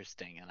really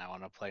interesting and I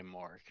want to play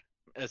more.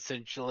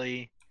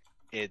 Essentially,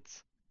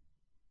 it's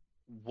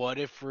what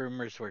if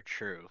rumors were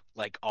true?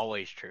 Like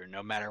always true,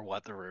 no matter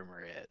what the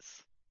rumor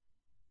is.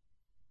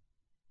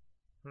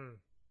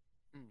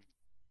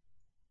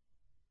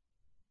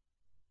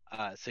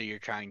 So you're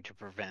trying to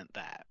prevent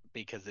that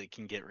because it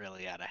can get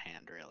really out of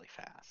hand really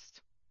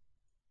fast.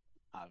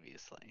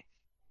 Obviously.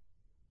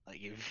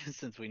 Like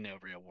since we know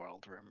real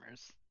world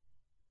rumors.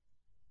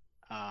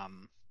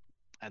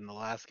 And the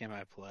last game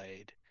I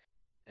played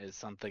is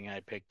something I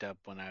picked up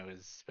when I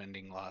was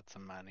spending lots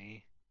of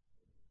money.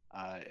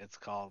 It's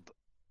called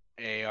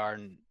AR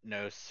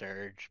No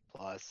Surge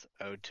plus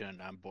Ode to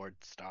an Unboard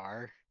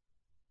Star.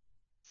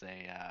 It's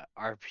a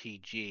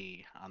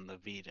RPG on the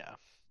Vita.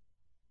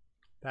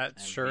 That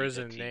and sure is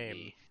a Vita name.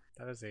 TV.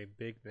 That is a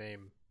big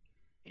name.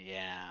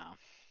 Yeah.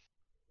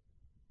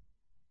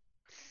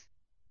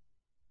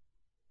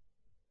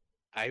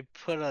 I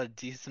put a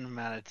decent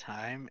amount of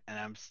time and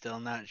I'm still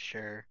not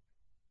sure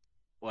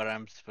what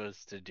I'm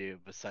supposed to do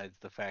besides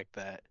the fact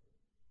that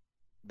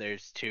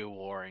there's 2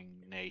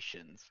 warring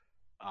nations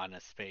on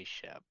a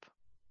spaceship.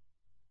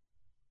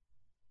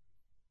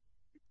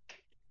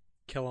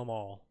 Kill them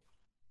all.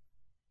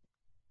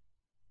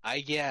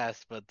 I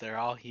guess, but they're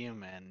all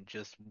human.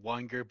 Just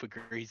one group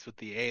agrees with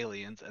the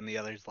aliens and the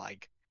other's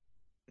like,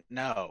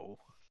 no.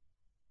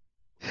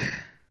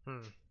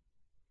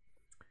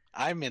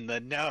 I'm in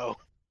the no.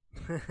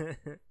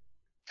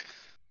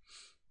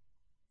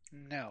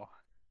 No.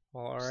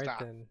 Well, all right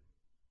Stop.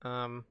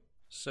 then.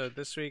 So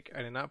this week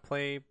I did not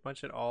play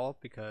much at all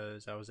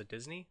because I was at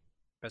Disney.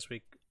 Best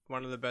week,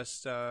 one of the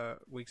best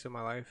weeks of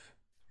my life,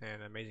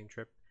 and an amazing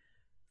trip.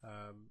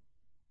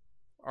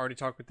 Already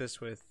talked with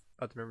this with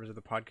other members of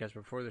the podcast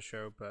before the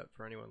show, but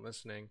for anyone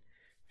listening,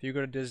 if you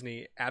go to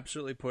Disney,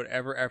 absolutely put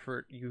every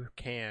effort you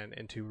can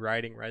into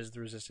riding Rise of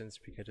the Resistance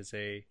because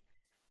it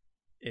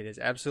is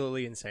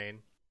absolutely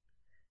insane,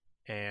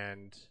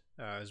 and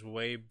is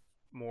way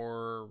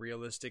more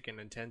realistic and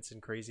intense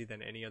and crazy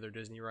than any other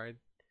Disney ride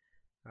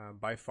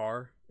by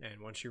far.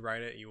 And once you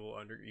ride it, you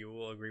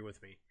will agree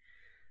with me.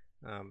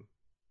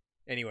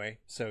 Anyway,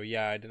 so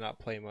yeah, I did not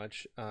play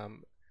much.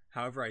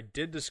 However, I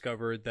did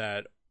discover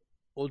that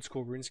Old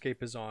School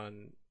RuneScape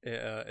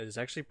is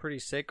actually pretty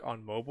sick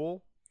on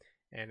mobile,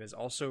 and is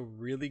also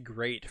really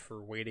great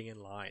for waiting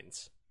in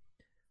lines.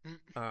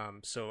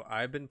 So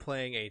I've been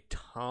playing a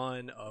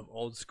ton of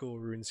Old School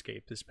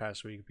RuneScape this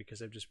past week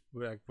because I've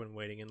been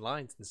waiting in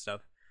lines and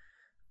stuff.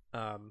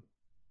 I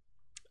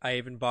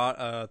even bought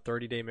a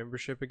 30-day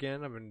membership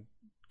again. I've been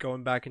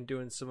going back and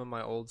doing some of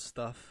my old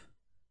stuff,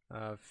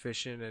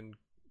 fishing and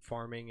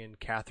farming in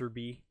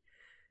Catherby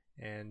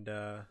and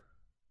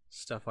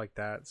stuff like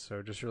that.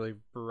 So just really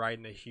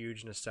riding a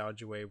huge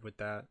nostalgia wave with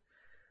that.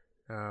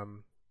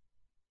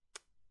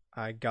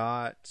 I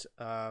got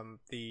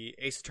the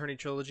Ace Attorney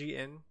trilogy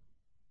in.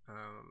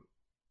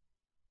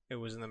 It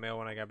was in the mail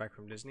when I got back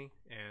from Disney,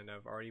 and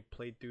I've already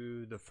played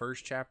through the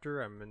first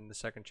chapter. I'm in the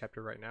second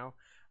chapter right now.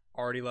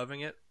 Already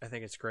loving it. I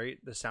think it's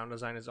great. The sound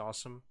design is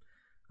awesome.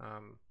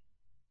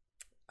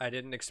 I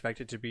didn't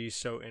expect it to be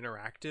so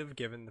interactive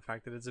given the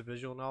fact that it's a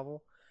visual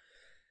novel,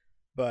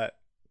 but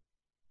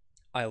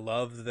I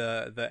love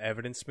the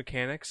evidence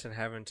mechanics and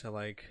having to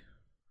like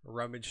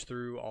rummage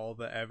through all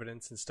the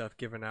evidence and stuff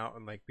given out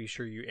and like be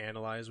sure you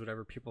analyze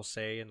whatever people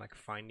say and like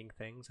finding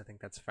things. I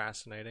think that's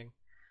fascinating.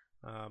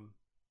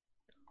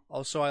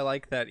 Also, I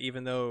like that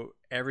even though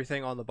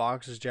everything on the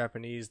box is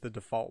Japanese, the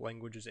default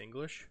language is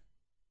English.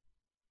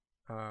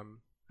 I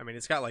mean,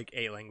 it's got like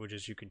 8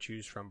 languages you can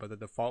choose from, but the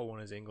default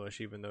one is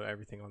English, even though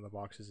everything on the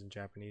box is in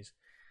Japanese.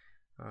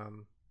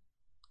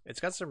 It's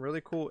got some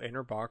really cool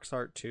inner box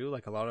art too,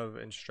 like a lot of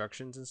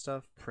instructions and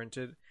stuff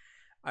printed.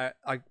 I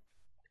I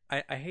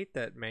I hate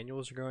that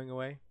manuals are going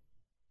away.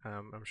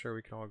 I'm sure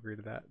we can all agree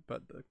to that.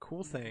 But the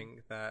cool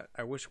thing that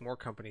I wish more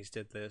companies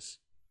did this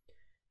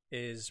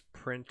is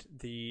print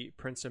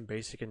some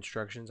basic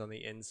instructions on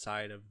the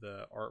inside of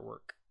the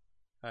artwork.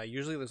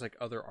 Usually there's like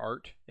other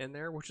art in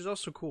there, which is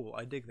also cool.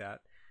 I dig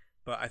that.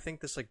 But I think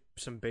this like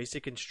some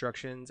basic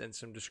instructions and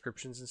some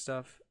descriptions and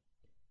stuff,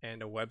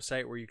 and a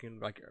website where you can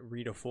like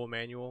read a full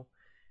manual,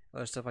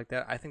 other stuff like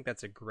that. I think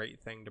that's a great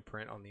thing to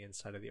print on the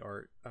inside of the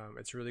art.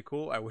 It's really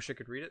cool. I wish I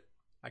could read it.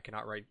 I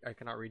cannot write. I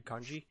cannot read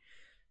kanji,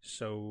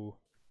 so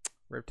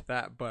rip to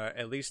that. But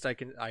at least I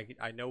can.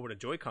 I know what a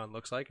Joy-Con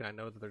looks like, and I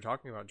know that they're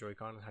talking about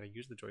Joy-Con and how to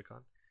use the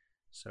Joy-Con,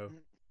 so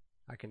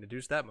I can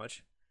deduce that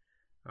much.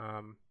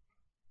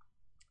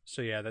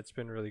 So yeah, that's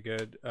been really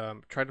good.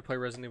 Tried to play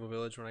Resident Evil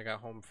Village when I got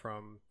home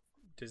from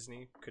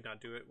Disney. Could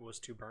not do it. Was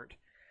too burnt.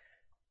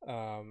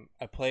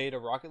 I played a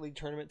Rocket League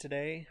tournament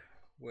today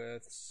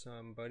with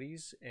some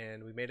buddies,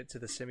 and we made it to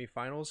the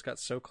semifinals. Got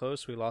so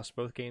close, we lost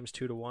both games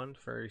 2-1.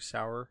 Very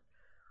sour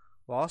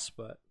loss,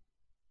 but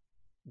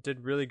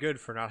did really good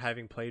for not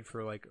having played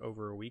for like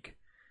over a week.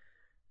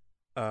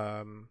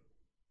 And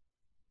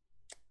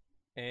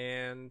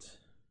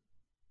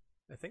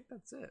I think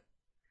that's it.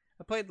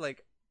 I played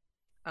like,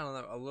 I don't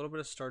know, a little bit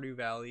of Stardew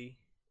Valley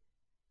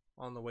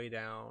on the way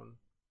down,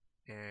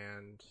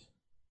 and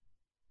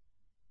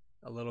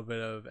a little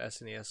bit of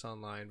SNES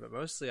Online, but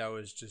mostly I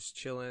was just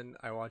chilling.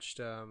 I watched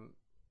the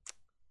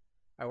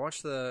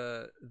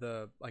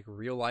like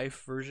real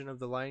life version of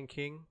The Lion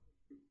King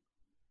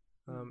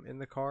in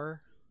the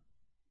car.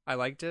 I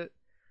liked it.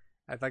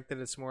 I like that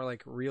it's more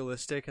like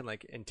realistic and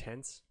like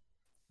intense,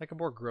 like a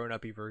more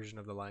grown-uppy version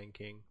of The Lion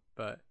King,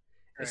 but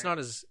it's not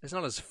as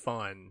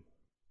fun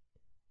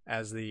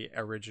as the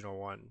original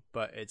one,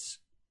 but it's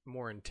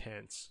more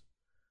intense.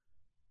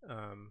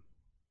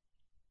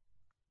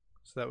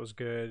 So that was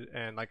good,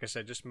 and like I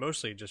said, just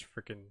mostly just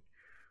freaking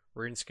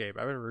RuneScape.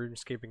 I've been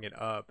RuneScaping it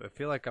up. I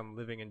feel like I'm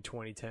living in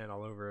 2010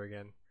 all over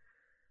again.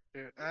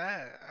 Dude,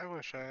 I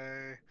wish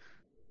I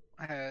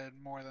had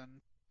more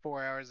than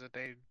 4 hours a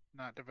day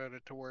not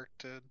devoted to work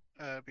to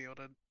be able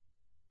to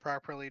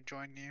properly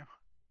join you.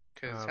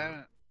 Because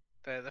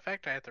the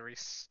fact I have to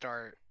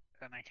restart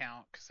an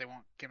account because they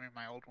won't give me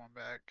my old one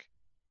back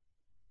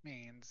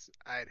means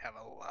I'd have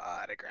a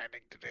lot of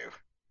grinding to do.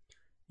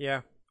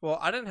 Yeah. Well,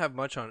 I didn't have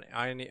much on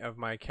any of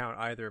my account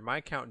either. My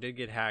account did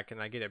get hacked,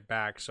 and I get it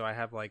back, so I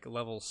have like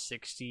level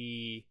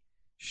 60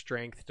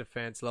 strength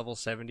defense, level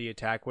 70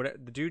 attack.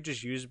 What the dude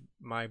just used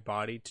my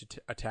body to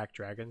attack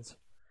dragons,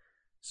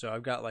 so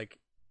I've got like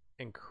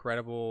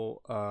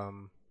incredible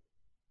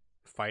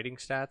fighting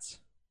stats,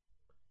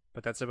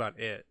 but that's about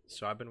it.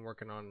 So I've been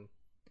working on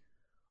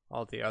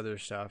all the other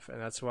stuff,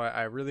 and that's why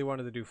I really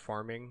wanted to do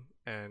farming,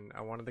 and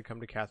I wanted to come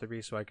to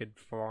Catherby so I could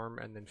farm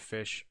and then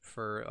fish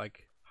for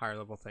like higher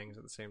level things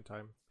at the same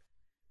time.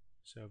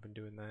 So I've been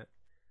doing that.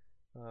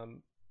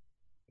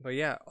 But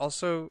yeah,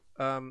 also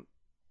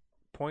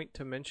point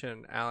to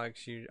mention,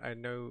 Alex, I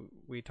know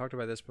we talked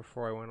about this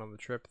before I went on the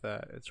trip,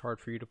 that it's hard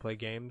for you to play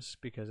games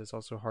because it's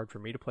also hard for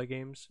me to play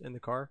games in the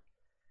car.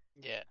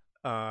 Yeah.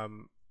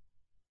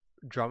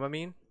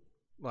 Dramamine,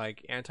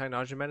 like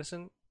anti-nausea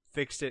medicine,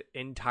 fixed it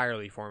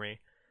entirely for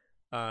me.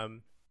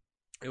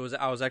 I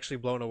was actually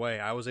blown away.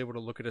 I was able to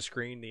look at a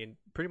screen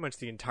pretty much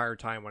the entire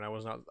time when I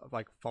was not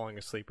like falling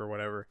asleep or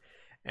whatever,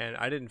 and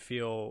I didn't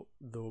feel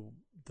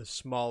the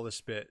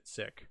smallest bit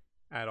sick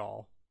at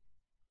all.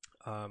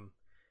 And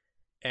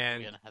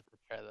I'm gonna have to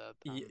try that.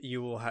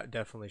 You will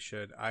definitely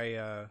should.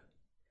 I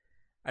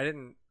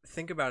didn't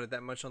think about it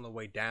that much on the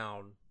way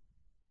down,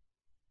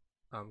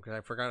 because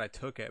I forgot I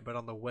took it. But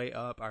on the way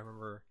up, I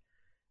remember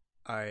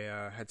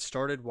I had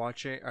started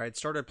playing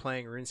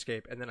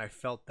RuneScape, and then I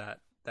felt that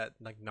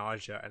like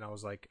nausea, and I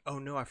was like, oh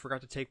no, I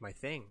forgot to take my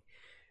thing.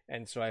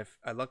 And so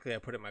I luckily I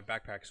put it in my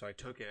backpack, so I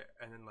took it,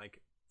 and then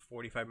like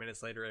 45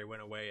 minutes later it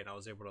went away, and I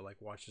was able to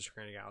like watch the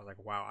screen again. I was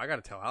like, wow, I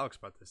gotta tell Alex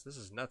about this. This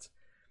is nuts.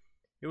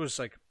 It was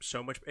like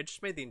so much. It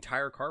just made the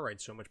entire car ride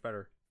so much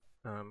better.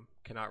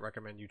 Cannot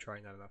recommend you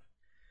trying that enough.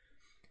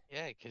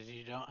 Yeah, because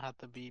you don't have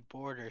to be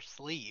bored or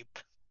sleep.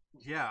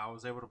 Yeah, I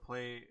was able to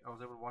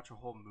watch a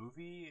whole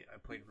movie. I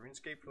played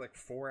RuneScape for like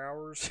 4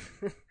 hours.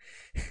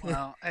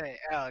 Well, hey,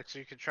 Alex,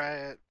 you could try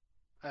it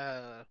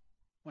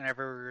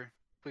whenever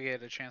we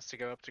get a chance to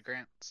go up to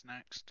Grant's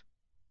next.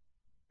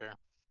 Sure.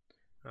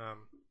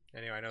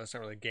 Anyway, I know it's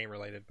not really game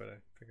related, but I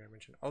figured I'd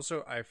mention.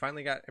 Also, I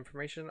finally got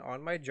information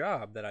on my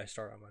job that I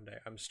start on Monday.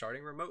 I'm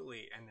starting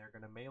remotely, and they're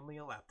gonna mail me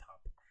a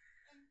laptop.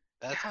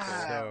 That's cool.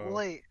 God, So-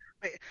 wait,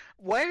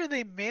 why are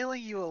they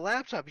mailing you a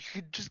laptop? You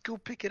could just go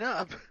pick it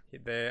up.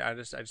 I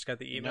just got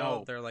the email.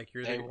 No, They're like,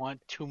 They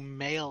want to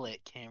mail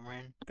it,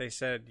 Cameron. They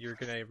said you're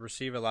gonna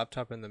receive a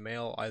laptop in the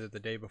mail either the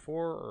day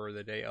before or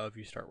the day of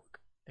you start work,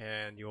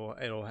 and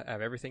it'll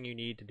have everything you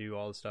need to do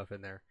all the stuff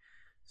in there.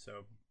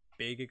 So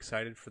big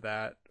excited for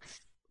that.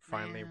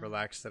 Finally Man.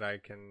 relaxed that I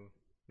can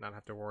not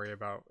have to worry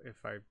about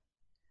if I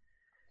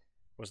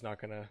was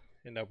not gonna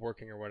end up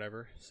working or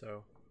whatever.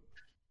 So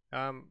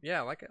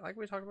Yeah, like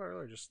we talked about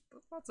earlier, just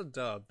lots of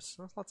dubs.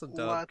 Lots of dubs.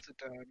 Lots of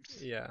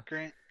dubs. Yeah.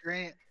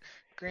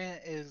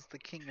 Grant is the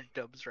king of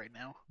dubs right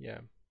now. Yeah.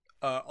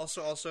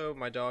 Also,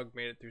 my dog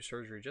made it through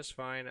surgery just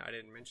fine. I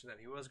didn't mention that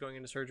he was going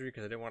into surgery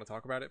because I didn't want to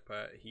talk about it,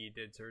 but he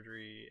did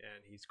surgery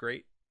and he's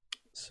great.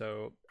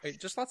 So,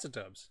 just lots of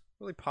dubs.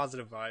 Really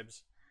positive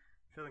vibes.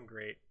 Feeling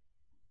great.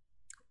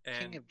 And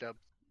King of dubs.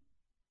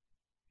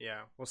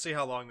 yeah, we'll see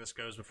how long this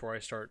goes before I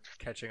start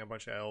catching a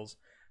bunch of L's.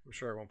 I'm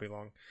sure it won't be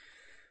long.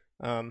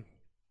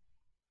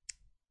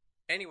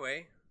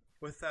 Anyway,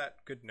 with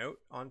that good note,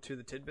 on to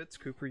the tidbits.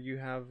 Cooper, you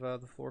have the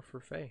floor for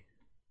Faye.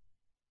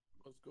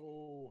 Let's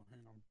go.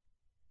 Hang on.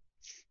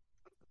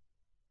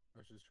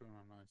 That's just chewing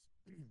on nice.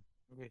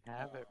 We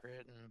have it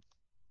written.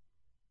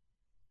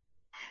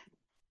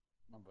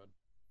 My bad.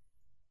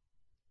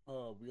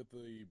 We got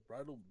the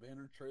Bridal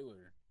Banner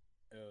trailer.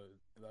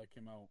 That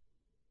came out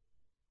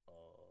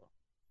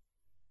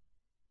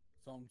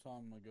some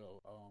time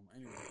ago.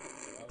 Anyway,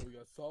 we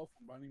got Saul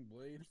from Binding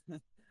Blade,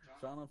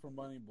 Shauna from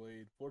Binding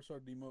Blade, 4-star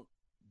Demo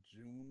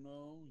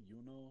Juno,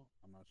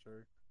 I'm not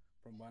sure,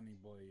 from Binding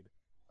Blade,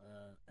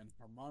 and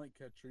Harmonic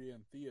Katria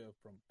and Thea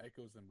from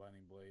Echoes and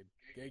Binding Blade,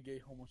 gay,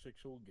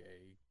 homosexual,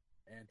 gay,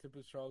 and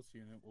Tempest Charles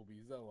Unit will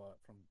be Zealot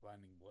from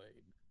Binding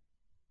Blade.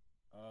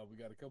 We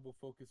got a couple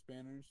focus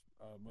banners,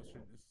 most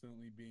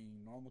recently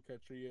being Normal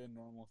Katria,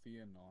 Normal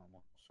Thea, and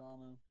Normal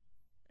Shauna.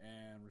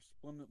 And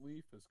Resplendent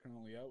Leaf is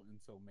currently out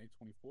until May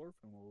 24th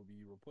and will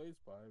be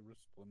replaced by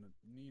Resplendent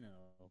Nino.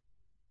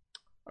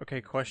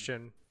 Okay,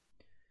 question.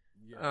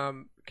 Yeah.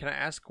 Can I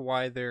ask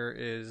why there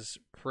is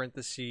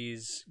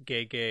parentheses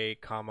gay,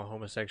 comma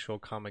homosexual,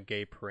 comma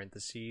gay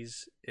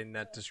parentheses in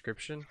that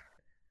description?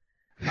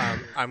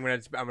 I'm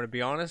gonna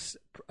be honest.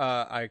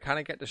 I kind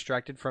of get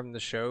distracted from the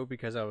show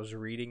because I was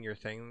reading your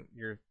thing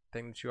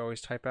that you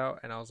always type out,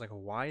 and I was like,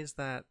 why is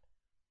that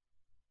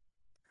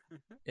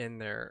in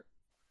there?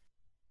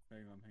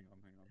 Hang on.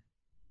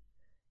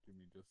 Give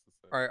me just a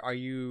second. Are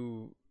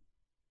you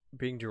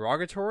being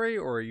derogatory,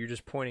 or are you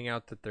just pointing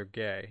out that they're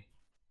gay?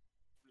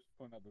 Just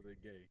point out that they're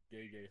gay.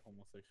 Gay,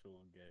 homosexual,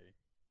 and gay.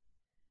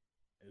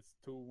 It's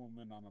two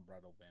women on a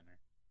bridal banner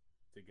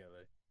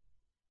together.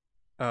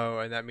 Oh,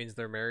 and that means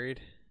they're married?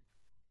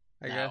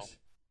 I No. guess.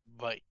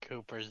 But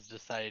Cooper's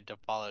decided to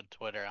follow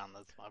Twitter on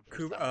this one.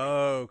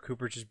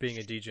 Cooper just being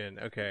a degen.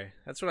 Okay,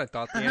 that's what I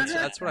thought the answer.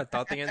 That's what I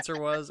thought the answer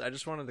was. I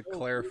just wanted to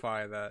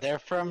clarify that. They're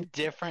from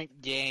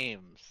different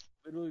games.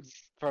 Literally,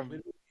 From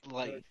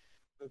like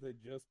that they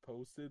just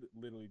posted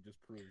literally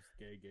just proves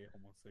gay,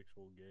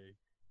 homosexual,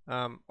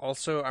 gay.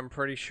 Also, I'm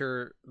pretty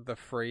sure the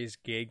phrase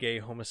gay,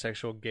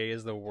 homosexual, gay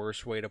is the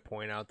worst way to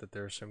point out that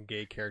there are some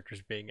gay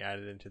characters being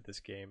added into this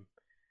game.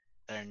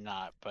 they're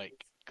not, but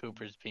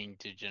Cooper's being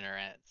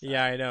degenerate. So.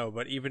 Yeah, I know,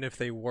 but even if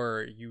they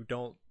were, you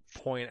don't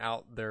point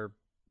out their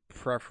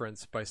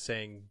preference by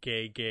saying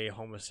gay,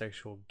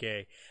 homosexual,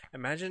 gay.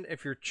 Imagine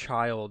if your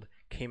child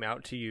came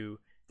out to you,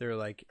 they're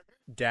like,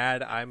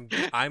 Dad, I'm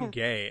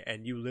gay,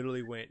 and you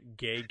literally went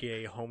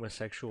gay,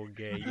 homosexual,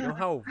 gay. You know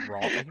how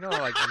wrong, you know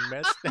how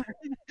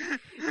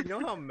you know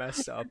how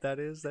messed up that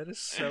is? That is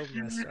so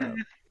messed up.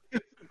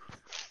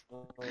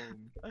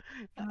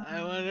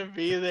 I want to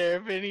be there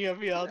if any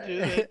of y'all do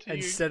that to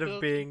Instead your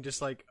of being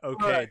just like,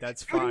 okay,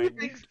 that's fine.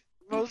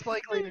 Most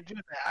likely to do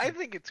that. I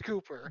think it's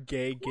Cooper.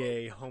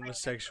 Gay,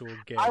 homosexual,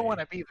 gay. I want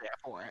to be there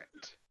for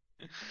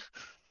it.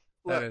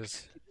 That Look,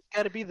 is.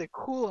 got to be the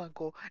cool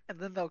uncle, and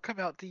then they'll come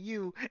out to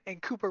you,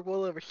 and Cooper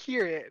will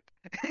overhear it.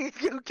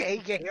 Okay,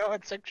 gay,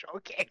 homosexual,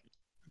 gay.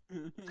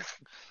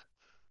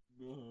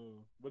 No,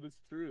 but it's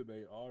true.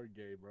 They are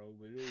gay, bro.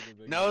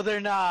 Literally, No,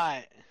 they're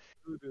not.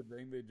 The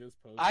thing they just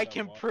posted. I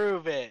can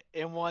prove it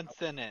in one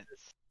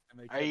sentence.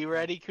 Are you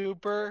ready,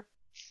 Cooper?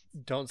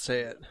 Don't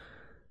say it.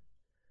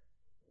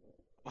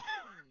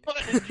 What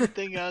did you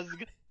think I was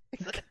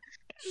gonna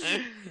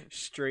say?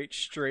 Straight,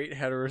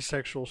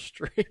 heterosexual,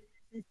 straight.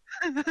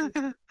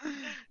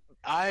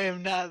 I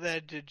am not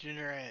that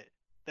degenerate.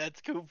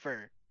 That's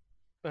Cooper.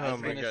 Oh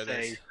was my gonna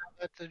goodness. say-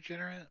 That's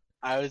degenerate.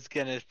 I was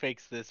gonna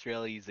fix this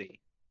real easy.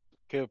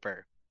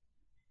 Cooper.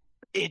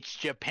 It's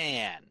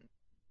Japan.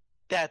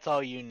 That's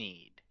all you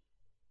need.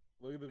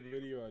 Look at the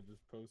video I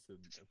just posted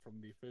from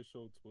the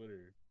official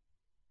Twitter.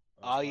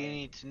 All you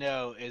need to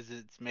know is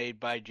it's made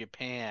by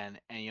Japan,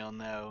 and you'll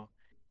know.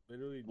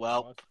 Literally,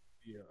 Well- watch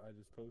the video I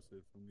just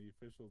posted from the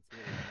official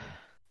Twitter.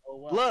 Oh,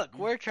 wow. Look,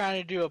 we're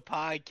trying to do a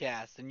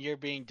podcast, and you're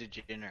being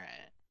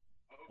degenerate.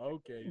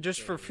 Okay.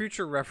 Just for so-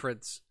 future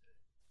reference,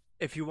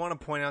 if you want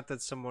to point out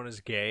that someone is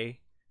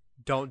gay,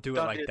 don't do it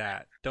Don't like do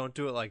that. Don't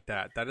do it like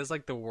that. That is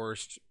like the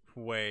worst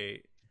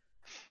way.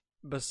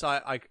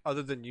 Beside, like,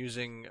 other than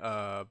using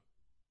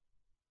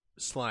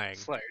slang.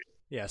 Slurs.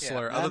 Yeah,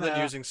 slur. No, Other than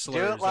no. using Do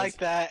slurs. it like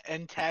that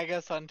and tag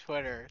us on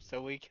Twitter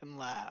so we can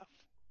laugh.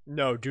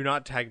 No, do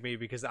not tag me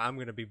because I'm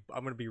gonna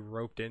be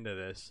roped into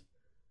this.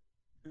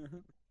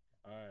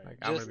 Alright. Like,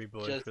 I'm gonna Just- be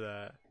bullied just- for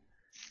that.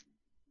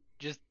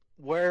 Just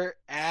we're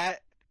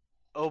at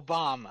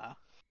Obama.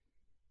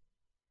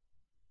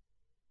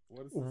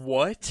 What is this?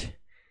 What?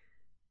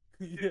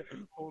 Yeah,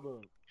 hold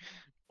on.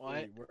 What?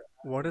 Wait, we're at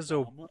What is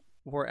Obama?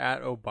 we're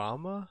at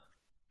Obama?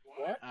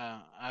 What?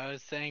 I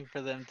was saying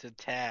for them to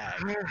tag.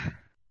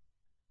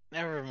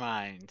 Never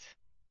mind.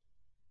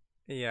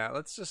 Yeah,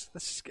 let's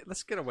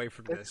get away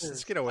from this.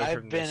 Let's get away I've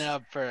from been this.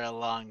 up for a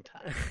long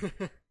time.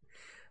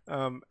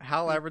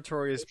 HAL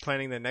Laboratory is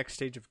planning the next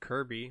stage of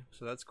Kirby,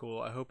 so that's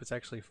cool. I hope it's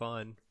actually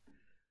fun.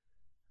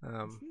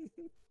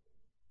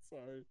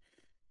 Sorry.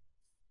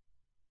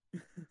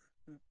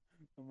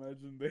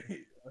 Imagine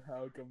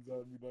how it comes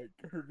out and be like,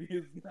 Kirby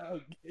is now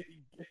gay.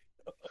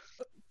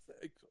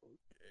 Sexual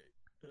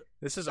gay.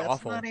 This is That's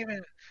awful. not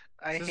even.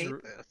 I This is hate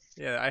ru- this.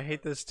 Yeah, I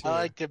hate this too. I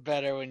liked it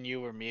better when you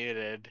were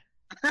muted.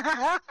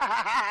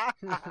 Got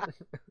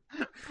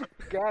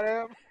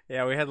him.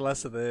 Yeah, we had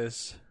less of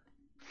this.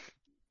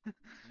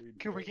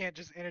 We can't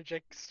just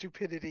interject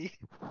stupidity.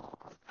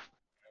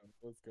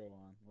 Let's go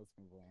on. Let's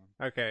move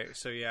on. Okay,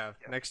 so yeah,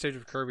 next stage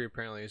of Kirby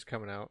apparently is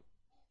coming out,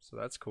 so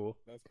that's cool.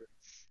 That's great.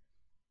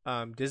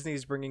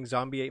 Disney's bringing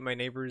Zombie Ate My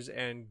Neighbors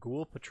and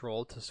Ghoul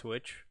Patrol to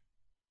Switch.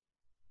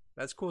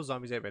 That's cool.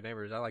 Zombies Ate My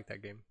Neighbors. I like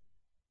that game.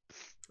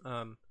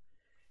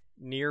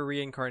 Near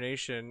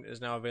Reincarnation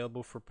is now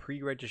available for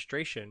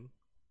pre-registration,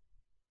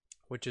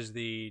 which is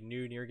the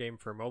new Nier game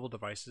for mobile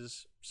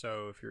devices.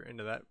 So if you're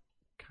into that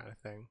kind of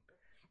thing,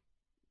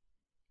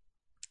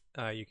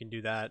 you can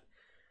do that.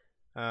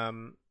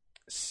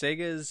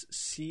 Sega's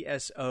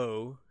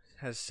CSO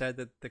has said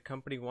that the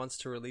company wants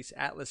to release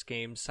Atlas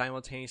games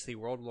simultaneously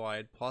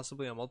worldwide,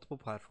 possibly on multiple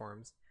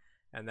platforms,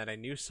 and that a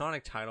new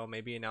Sonic title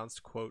may be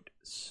announced, quote,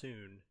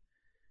 soon.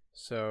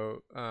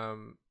 So,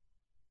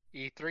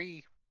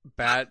 E3.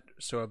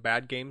 a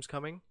bad game's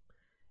coming,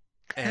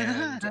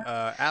 and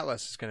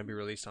Atlas is going to be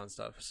released on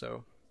stuff,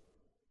 so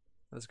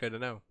that's good to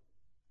know.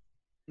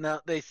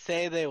 No, they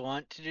say they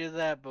want to do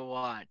that, but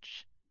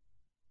watch.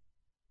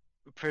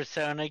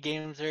 Persona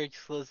games are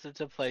exclusive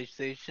to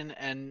PlayStation,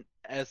 and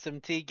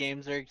SMT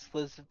games are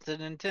exclusive to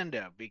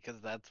Nintendo, because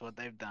that's what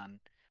they've done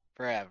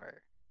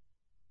forever.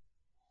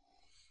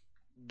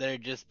 They're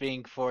just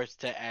being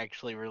forced to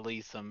actually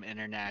release them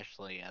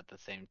internationally at the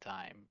same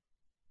time.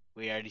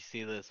 We already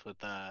see this with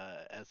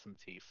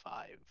SMT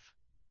 5,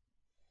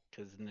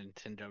 because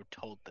Nintendo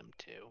told them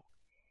to.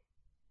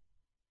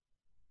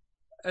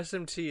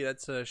 SMT,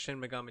 that's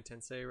Shin Megami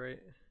Tensei, right?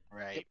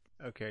 Right.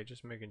 Okay,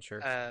 just making sure.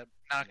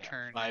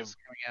 Nocturne Yeah, is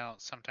coming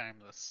out sometime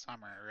this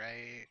summer,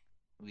 right?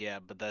 Yeah,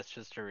 but that's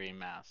just a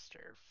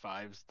remaster.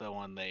 5's the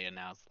one they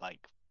announced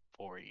like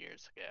 4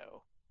 years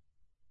ago.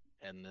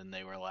 And then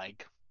they were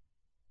like,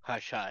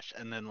 hush hush.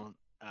 And then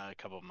a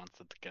couple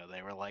months ago,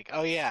 they were like,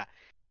 oh yeah,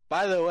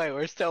 by the way,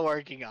 we're still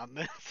working on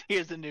this.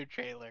 Here's a new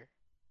trailer.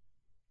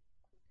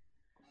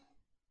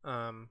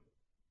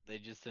 They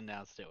just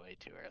announced it way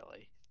too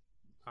early.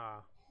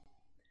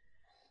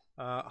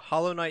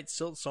 Hollow Knight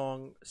Silk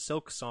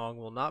Song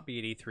will not be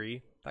at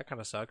E3. That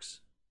kind of sucks.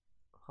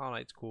 Hollow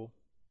Knight's cool,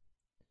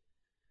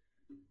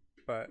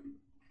 but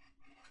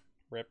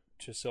rip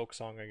to Silk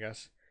Song, I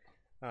guess.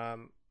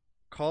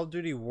 Call of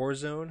Duty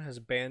Warzone has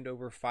banned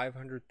over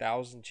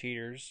 500,000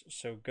 cheaters,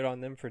 so good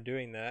on them for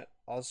doing that.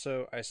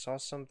 Also, I saw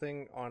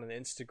something on an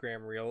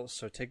Instagram reel,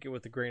 so take it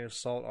with a grain of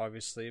salt,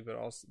 obviously, but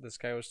also this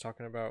guy was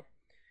talking about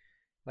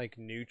like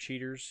new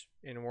cheaters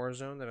in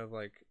Warzone that have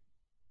like,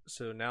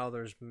 so now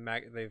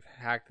they've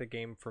hacked the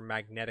game for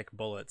magnetic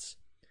bullets,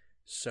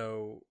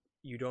 so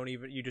you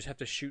just have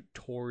to shoot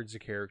towards a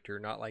character,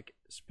 not like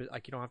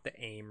you don't have to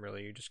aim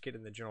really, you just get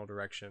in the general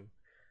direction.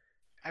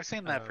 I've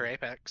seen that for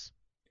Apex.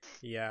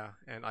 Yeah,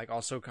 and like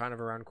also kind of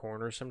around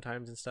corners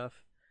sometimes and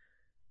stuff.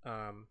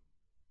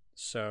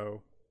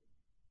 So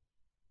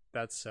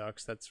that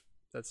sucks.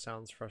 That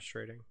sounds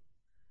frustrating.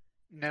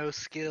 No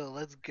skill.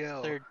 Let's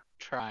go. They're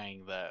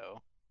trying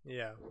though.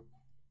 Yeah.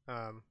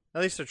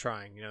 At least they're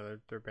trying. You know,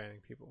 they're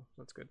banning people.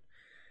 That's good.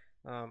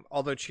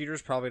 Although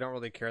cheaters probably don't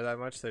really care that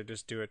much. They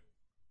just do it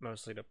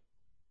mostly to,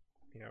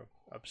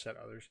 upset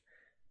others.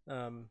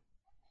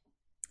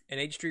 An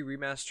HD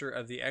remaster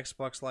of the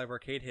Xbox Live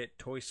Arcade hit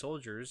Toy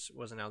Soldiers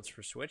was announced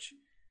for Switch.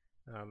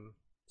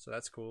 So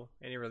that's cool.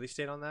 Any release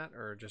date on that,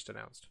 or just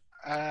announced?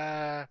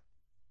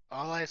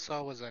 All I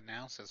saw was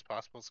announced as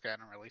possible. It's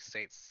gotten a release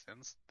date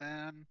since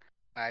then.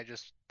 I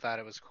just thought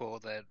it was cool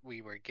that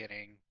we were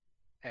getting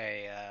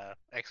a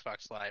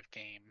Xbox Live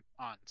game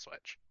on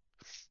Switch.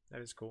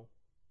 That is cool.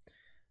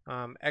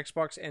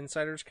 Xbox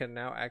insiders can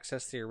now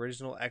access the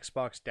original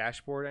Xbox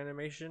dashboard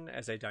animation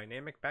as a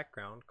dynamic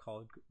background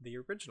called the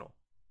original.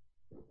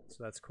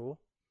 So that's cool.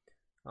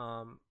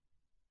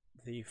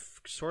 The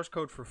source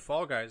code for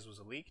Fall Guys was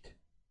leaked.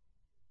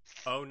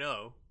 Oh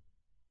no.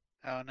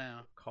 Oh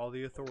no. Call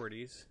the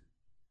authorities.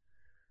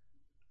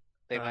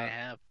 They might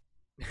have.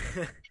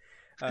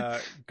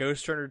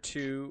 Ghost Runner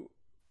 2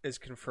 is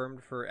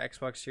confirmed for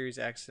Xbox Series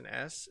X and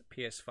S,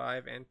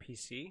 PS5, and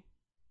PC.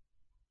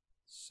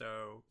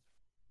 So,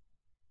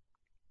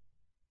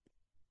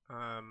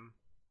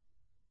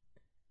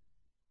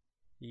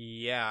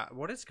 yeah.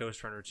 What is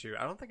Ghost Runner 2?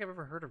 I don't think I've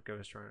ever heard of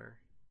Ghost Runner.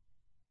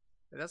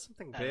 Is that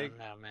something big? I don't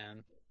know,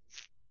 man.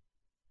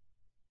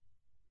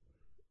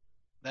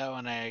 That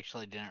one I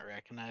actually didn't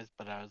recognize,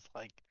 but I was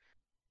like,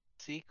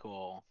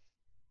 sequel.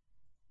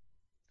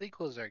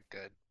 Sequels are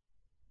good.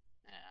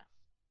 Yeah.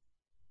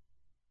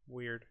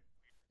 Weird.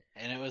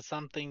 And it was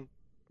something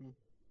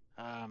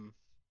um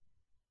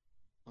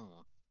hmm.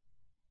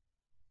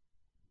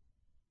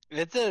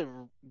 It's a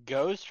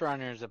Ghost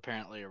Runner is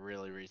apparently a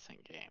really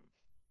recent game.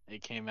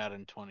 It came out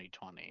in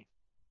 2020.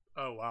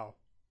 Oh wow.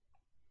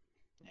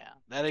 Yeah.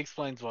 That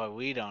explains why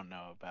we don't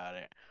know about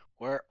it.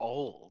 We're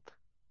old.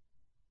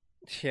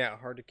 Yeah,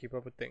 hard to keep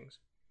up with things.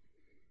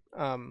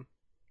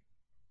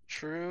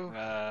 True.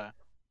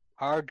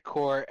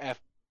 Hardcore F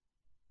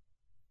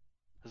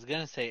I was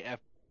gonna say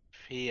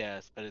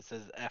FPS, but it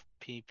says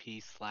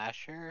FPP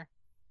slasher.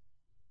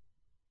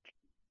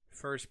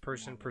 First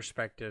person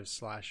perspective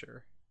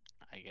slasher.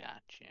 I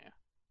got you.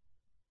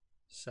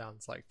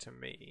 Sounds like to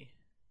me.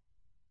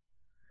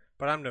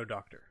 But I'm no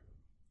doctor.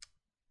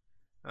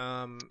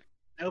 No,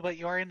 but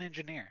you are an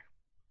engineer.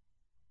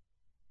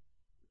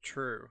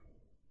 True.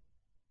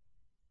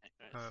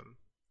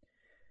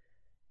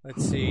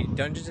 Let's see.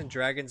 Dungeons and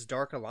Dragons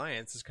Dark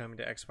Alliance is coming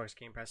to Xbox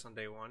Game Pass on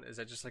day one. Is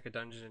that just like a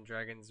Dungeons and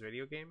Dragons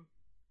video game?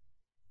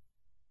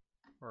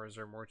 Or is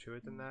there more to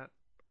it than that?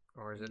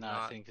 Or is it No,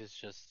 not? I think it's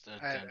just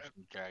a I- Dungeons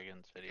and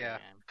Dragons video Yeah,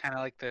 game. kind of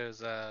like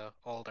those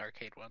old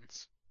arcade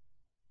ones.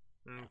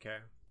 Okay.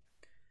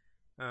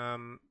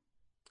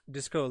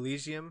 Disco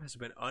Elysium has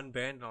been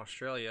unbanned in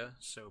Australia,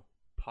 so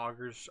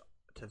poggers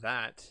to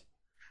that.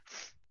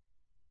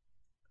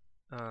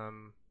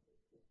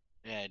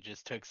 Yeah, it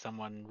just took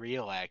someone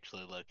real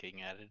actually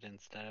looking at it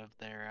instead of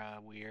their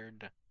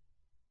weird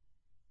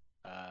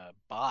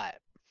bot.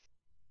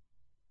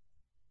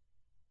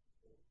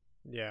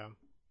 Yeah.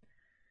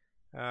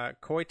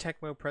 Koei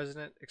Tecmo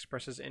president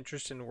expresses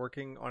interest in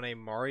working on a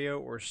Mario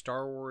or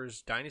Star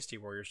Wars Dynasty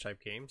Warriors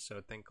type game.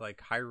 So think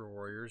like Hyrule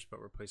Warriors,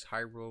 but replace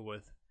Hyrule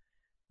with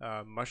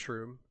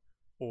Mushroom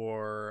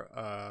or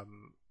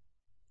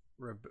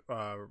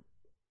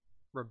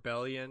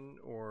Rebellion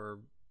or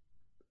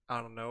I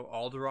don't know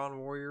Alderaan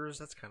Warriors.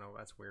 That's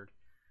weird.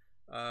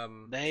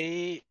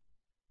 They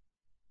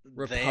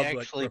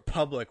actually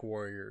Republic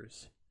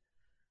Warriors.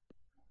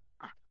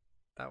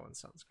 That one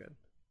sounds good.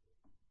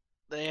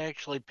 They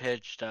actually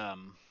pitched a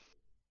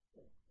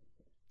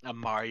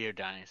Mario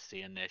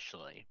Dynasty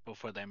initially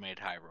before they made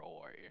Hyrule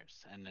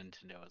Warriors, and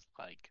Nintendo was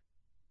like,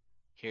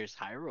 "Here's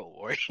Hyrule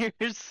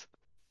Warriors,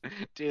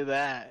 do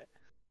that."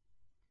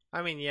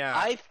 I mean, yeah.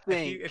 I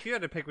think if you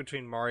had to pick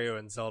between Mario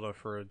and Zelda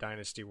for a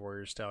Dynasty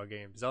Warriors style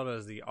game, Zelda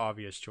is the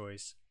obvious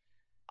choice.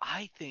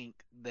 I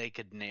think they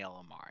could nail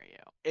a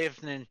Mario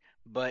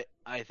but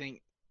I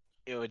think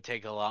it would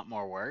take a lot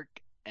more work,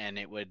 and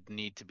it would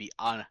need to be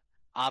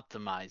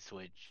optimized,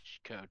 which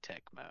Koei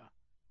Tecmo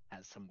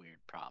has some weird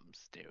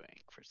problems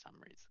doing for some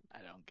reason.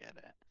 I don't get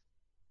it.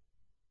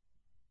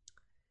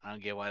 I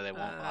don't get why they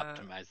won't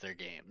optimize their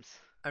games.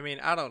 I mean,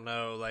 I don't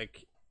know.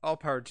 Like, all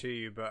power to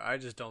you, but I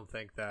just don't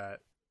think that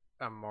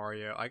a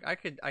Mario.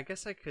 I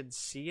guess I could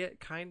see it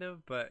kind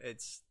of, but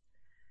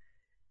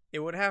it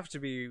would have to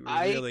be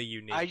really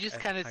unique. I just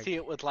kind of see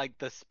it with like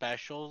the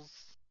specials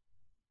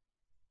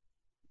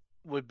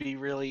would be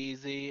really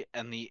easy,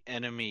 and the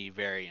enemy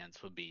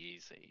variants would be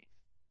easy.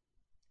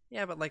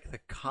 Yeah, but like the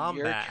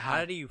combat,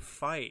 how do you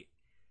fight?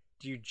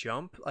 Do you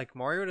jump? Like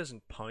Mario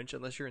doesn't punch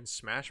unless you're in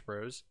Smash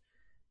Bros.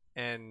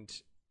 And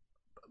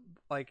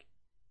like,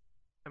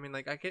 I mean,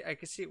 like I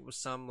could see it with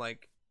some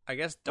like I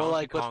guess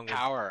Donkey Kong with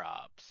power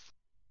ups.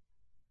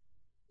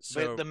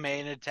 So but the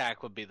main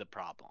attack would be the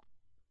problem.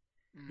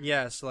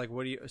 Yeah, so like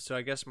so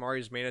I guess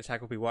Mario's main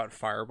attack would be what?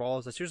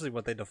 Fireballs? That's usually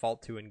what they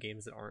default to in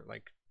games that aren't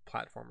like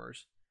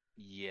platformers.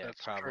 Yeah,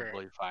 That's probably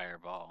correct.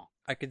 Fireball.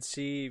 I could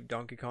see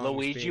Donkey Kong.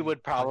 Luigi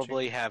would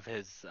probably have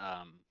his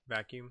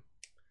vacuum.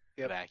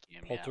 Yep.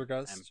 Vacuum.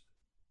 Poltergeist.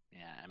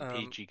 And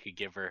Peachy could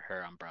give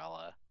her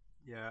umbrella.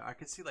 Yeah, I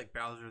could see like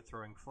Bowser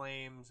throwing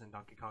flames and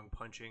Donkey Kong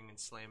punching and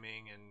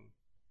slamming and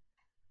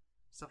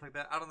stuff like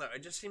that. I don't know.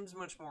 It just seems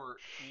much more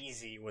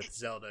easy with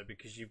Zelda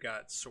because you've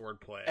got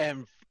swordplay.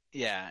 And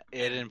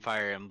it and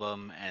Fire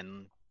Emblem,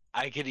 and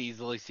I could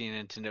easily see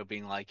Nintendo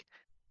being like,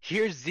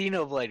 "Here's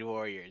Xenoblade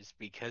Warriors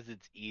because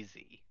it's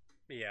easy."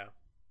 Yeah,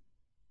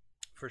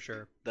 for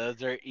sure.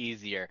 Those are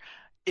easier.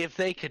 If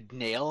they could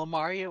nail a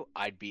Mario,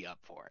 I'd be up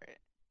for it.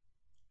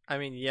 I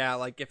mean, yeah,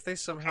 like if they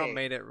somehow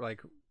made it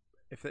like,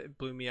 if it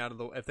blew me out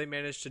of if they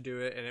managed to do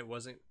it and it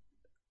wasn't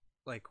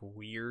like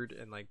weird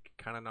and like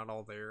kind of not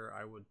all there,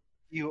 I would.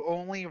 You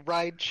only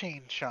ride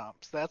chain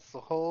chomps. That's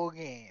the whole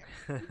game.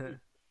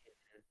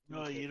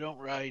 No, you don't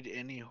ride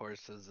any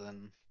horses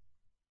in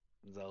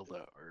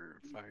Zelda or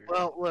Fire.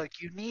 Well,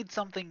 look, you need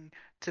something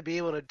to be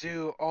able to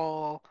do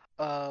all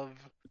of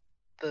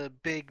the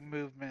big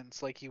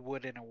movements like you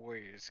would in a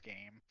Warriors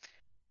game.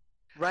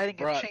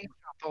 Riding a chain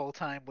chomp the whole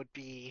time would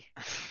be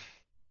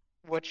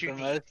what you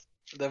need.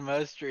 The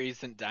most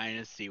recent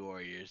Dynasty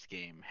Warriors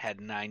game had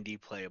 90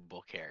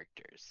 playable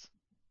characters.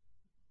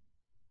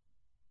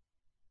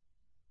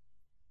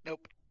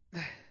 Nope.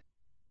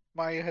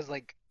 Mario has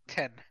like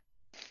 10.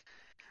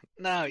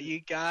 No, you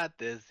got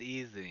this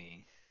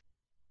easy.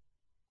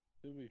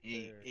 To be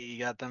You, fair, you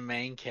got the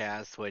main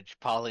cast, which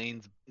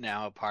Pauline's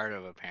now a part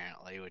of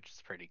apparently, which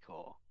is pretty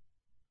cool.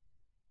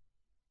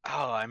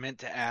 Oh, I meant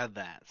to add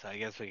that, so I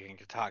guess we can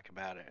talk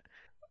about it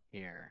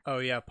here. Oh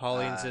yeah,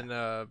 Pauline's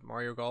Uh, in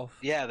Mario Golf.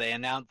 Yeah, they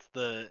announced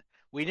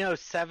we know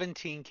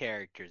 17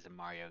 characters in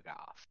Mario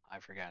Golf. I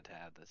forgot to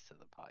add this to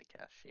the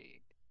podcast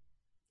sheet.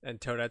 And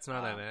Toadette's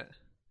not in Um, it.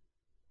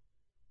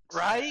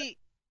 Right?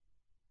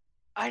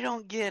 I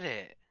don't get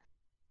it.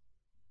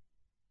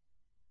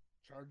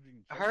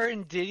 charging. Her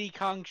and Diddy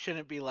Kong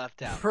shouldn't be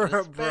left out. Bro,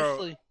 but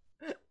especially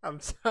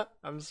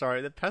I'm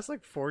sorry. The past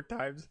like 4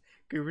 times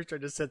Cooper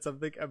tried to said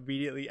something,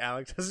 immediately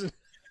Alex doesn't.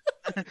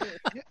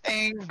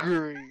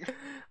 Angry.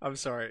 I'm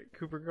sorry,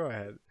 Cooper. Go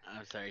ahead.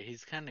 I'm sorry,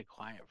 he's kind of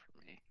quiet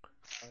for me.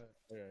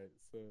 Alright,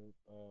 so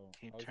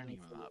Keep I was turning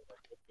gonna him say, up.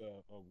 like, with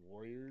the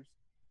Warriors,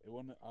 it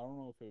wouldn't. I don't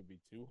know if it would be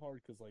too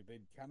hard because like they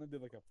kind of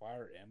did like a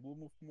Fire Emblem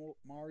with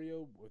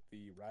Mario with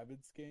the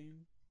Rabbids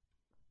game.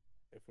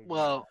 If we're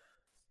Well,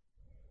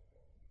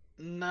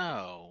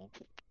 no.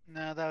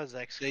 No, that was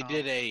XCOM. They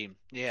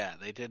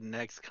did an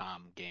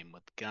XCOM game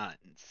with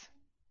guns.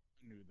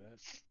 I knew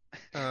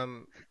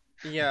that.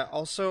 Yeah.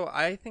 Also,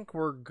 I think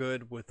we're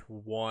good with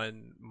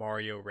one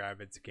Mario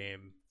Rabbids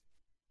game.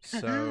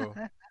 So,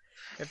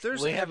 if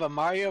there's We have a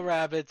Mario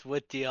Rabbids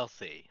with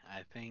DLC,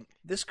 I think.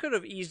 this could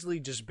have easily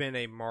just been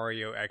a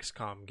Mario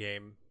XCOM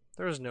game.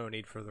 There was no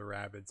need for the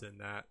Rabbids in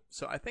that.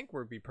 So I think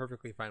we'd be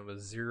perfectly fine with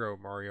 0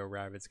 Mario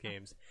Rabbids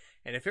games.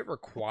 And if it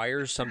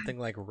requires something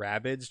like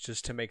Rabbids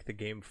just to make the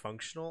game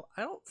functional,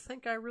 I don't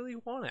think I really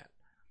want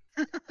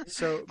it.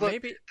 So Look,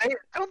 maybe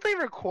don't they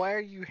require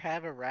you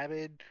have a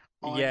rabbit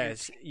on your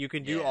yes, team? you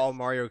can do Yes. all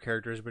Mario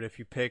characters, but if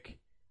you pick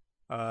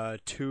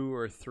 2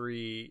 or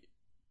 3,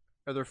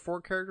 are there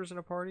 4 characters in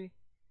a party?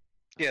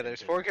 Yeah,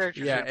 there's 4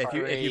 characters. Yeah, in a if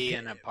you- party. Three pick-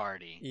 in a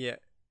party. Yeah.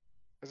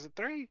 Is it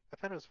 3? I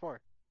thought it was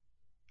 4.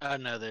 Oh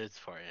no, there's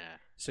 4. Yeah,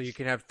 So you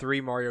can have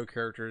 3 Mario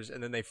characters,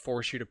 and then they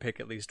force you to pick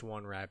at least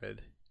one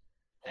Rabbid.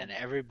 and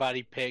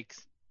everybody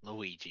picks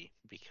Luigi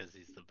because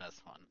he's the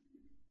best one.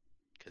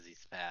 Because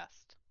he's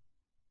fast.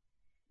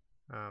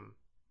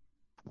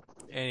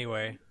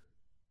 Anyway,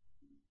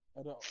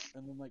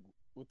 And then like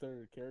with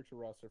their character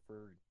roster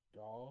for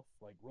golf,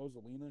 like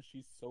Rosalina,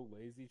 she's so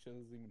lazy she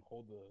doesn't even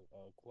hold the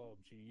club.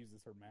 She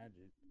uses her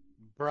magic.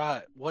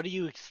 Bruh, what do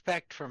you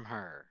expect from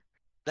her?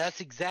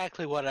 That's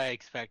exactly what I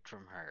expect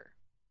from her.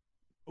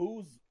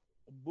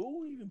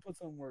 Boo even puts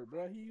on work,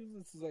 bro. He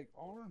uses his like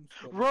arms.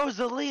 stuff.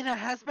 Rosalina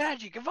has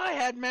magic. If I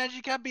had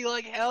magic, I'd be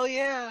like, hell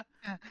yeah.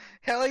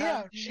 Hell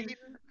yeah! Time She,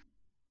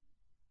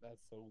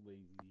 That's so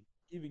lazy.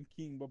 Even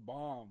King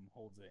Babam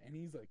holds it, and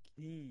he's a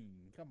king.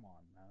 Come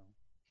on now.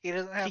 he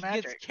doesn't have He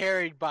magic. gets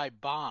carried by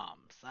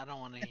bombs. I don't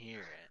want to hear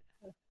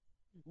it.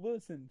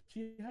 Listen,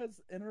 she has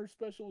in her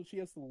special. She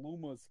has the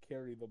Lumas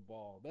carry the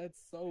ball. That's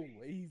so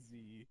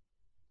lazy.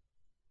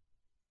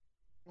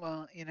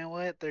 Well, you know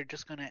what? They're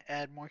just gonna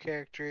add more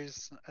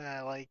characters,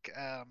 the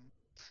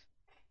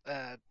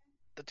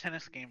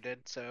tennis game did.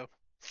 So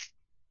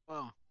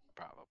Well,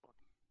 probably.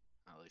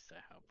 At least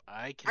I hope.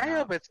 I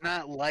hope it's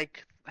not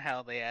like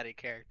how they added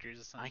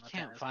characters. I on the can't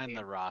tennis find the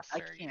game. roster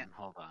can't. again.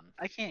 Hold on.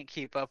 I can't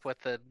keep up with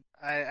the.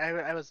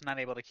 I was not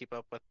able to keep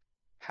up with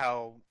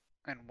how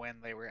and when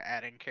they were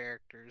adding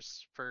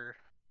characters for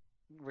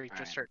reach a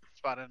Alright. certain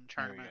spot in the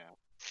There we tournament.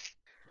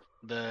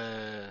 go.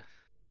 Damn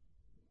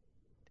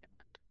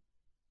it.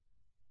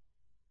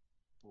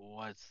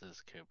 What's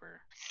this,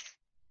 Cooper?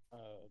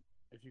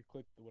 If you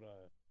click what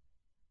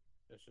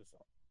it's just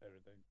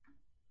everything.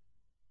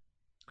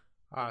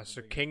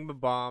 so King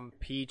Babam,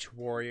 Peach,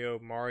 Wario,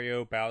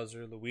 Mario,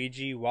 Bowser,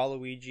 Luigi,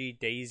 Waluigi,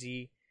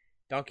 Daisy,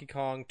 Donkey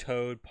Kong,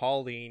 Toad,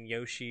 Pauline,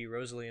 Yoshi,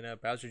 Rosalina,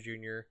 Bowser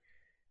Jr.,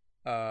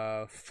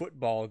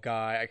 football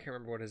guy, I can't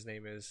remember what his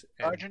name is,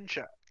 and Sergeant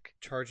Chuck.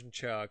 Charging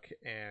Chuck,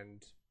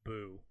 and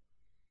Boo,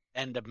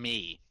 And a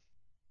me.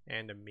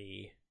 and a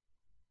me.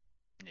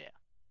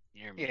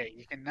 You're Yeah, me.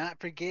 you cannot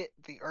forget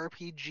the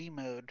RPG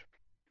mode.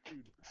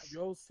 Dude, have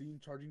y'all seen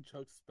Charging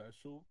Chuck's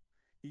special?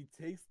 He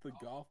takes the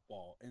golf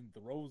ball and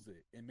throws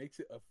it and makes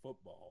it a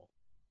football.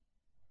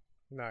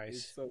 It's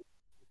Nice. so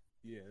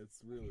yeah, it's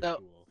really So-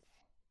 cool.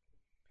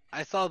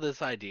 I saw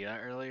this idea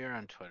earlier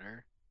on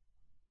Twitter.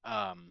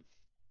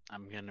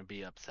 I'm gonna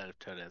be upset if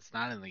Toadette's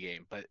not in the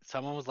game, but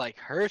someone was like,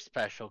 her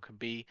special could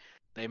be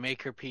they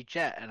make her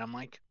Peachette, and I'm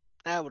like,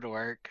 that would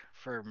work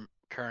for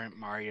current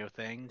Mario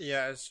things.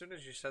 Yeah, as soon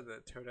as you said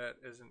that Toadette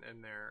isn't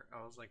in there,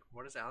 I was like,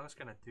 what is Alex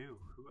gonna do?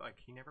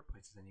 He never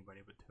plays as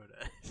anybody but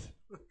Toadette.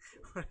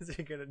 What is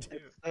he gonna do?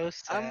 It's so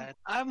sad.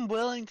 I'm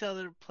willing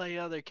to play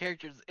other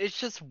characters. It's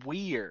just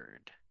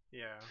weird,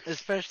 Yeah.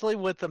 especially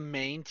with the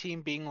main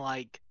team being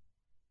like,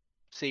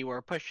 "See,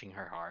 we're pushing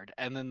her hard,"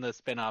 and then the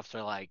spin-offs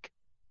are like,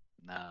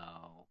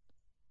 "No,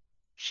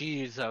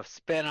 she's a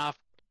spin-off.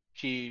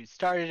 She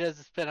started as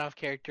a spin-off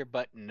character,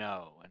 but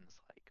no," and it's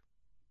like,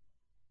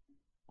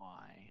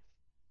 why?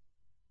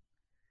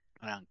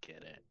 I don't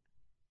get it.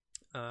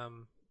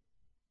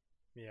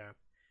 Yeah.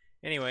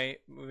 Anyway,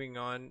 moving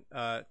on.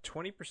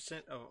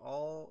 20% of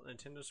all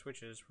Nintendo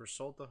Switches were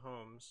sold to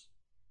homes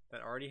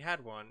that already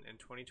had one in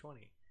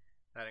 2020.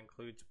 That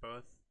includes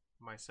both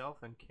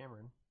myself and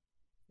Cameron.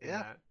 In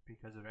Yeah. that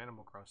because of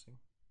Animal Crossing.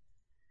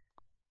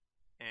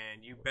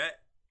 And you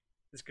bet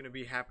it's going to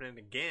be happening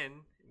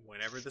again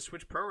whenever the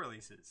Switch Pro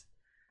releases.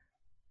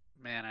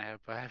 Man, I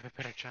hope I have a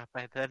better job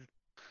by then.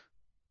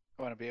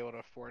 I want to be able to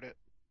afford it.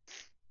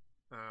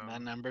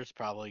 That number's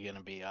probably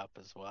gonna be up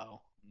as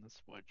well in the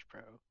Switch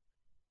Pro.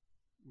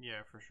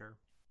 Yeah, for sure.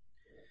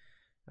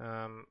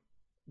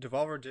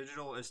 Devolver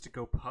Digital is to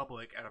go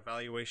public at a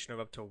valuation of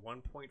up to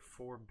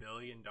 $1.4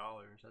 billion.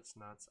 That's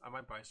nuts. I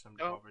might buy some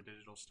Oh. Devolver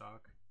Digital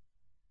stock.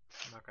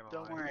 I'm not gonna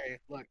Don't lie. worry.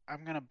 Look,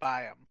 I'm gonna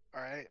buy them.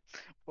 All right,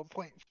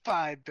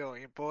 1.5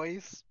 billion,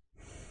 boys.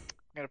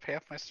 I'm gonna pay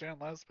off my student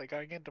loans by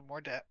going into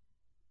more debt.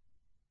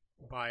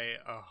 By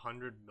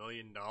 $100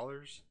 million?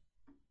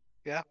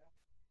 Yeah.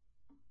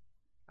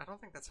 I don't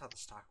think that's how the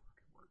stock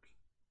market works.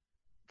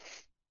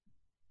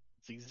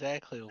 It's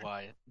exactly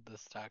why the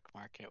stock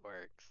market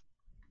works.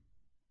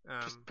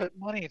 Just put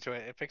money into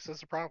it. It fixes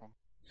the problem.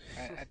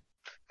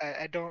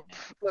 I don't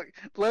look.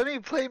 Let me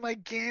play my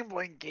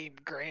gambling game,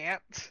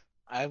 Grant.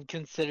 I'm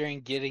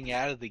considering getting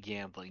out of the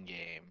gambling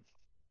game.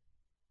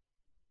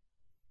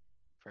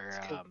 For It's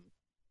 'cause-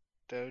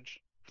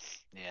 Doge.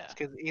 yeah. It's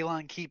because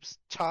Elon keeps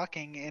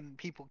talking and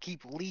people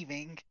keep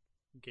leaving.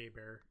 Gay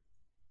Bear.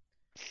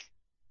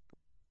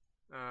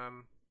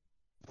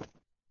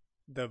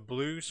 The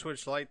blue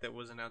Switch Lite that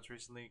was announced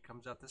recently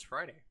comes out this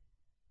Friday.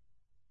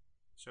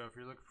 So if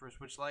you're looking for a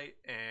Switch Lite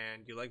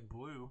and you like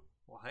blue,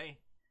 well, hey,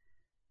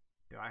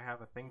 do I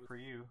have a thing for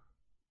you?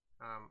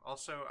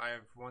 Also,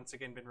 I've once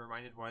again been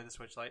reminded why the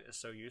Switch Lite is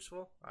so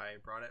useful. I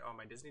brought it on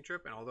my Disney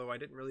trip, and although I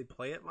didn't really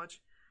play it much,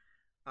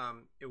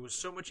 it was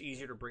so much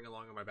easier to bring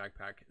along in my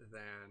backpack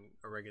than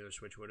a regular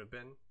Switch would have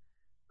been.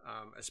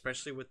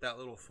 Especially with that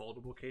little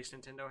foldable case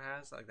Nintendo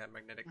has, like that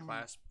magnetic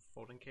clasp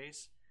folding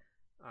case.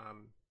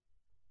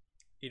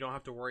 You don't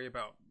have to worry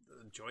about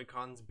the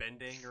Joy-Cons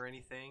bending or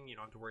anything. You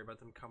don't have to worry about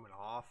them coming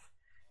off.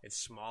 It's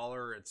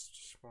smaller. It's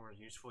just more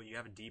useful. You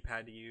have a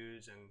D-pad to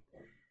use, and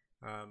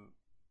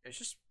it's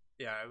just,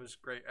 yeah, it was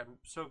great. I'm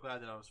so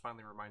glad that I was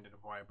finally reminded of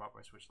why I bought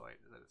my Switch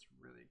Lite. That it's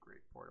really great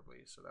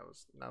portably. So that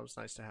was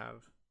nice to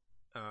have.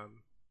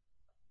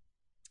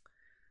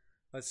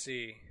 Let's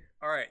see.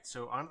 All right,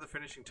 so on to the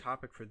finishing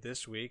topic for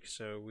this week.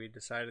 So we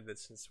decided that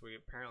since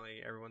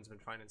everyone's been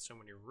finding so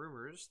many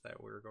rumors,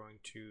 that we're going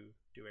to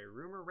do a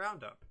rumor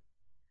roundup.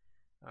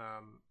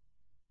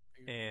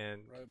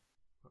 And Right,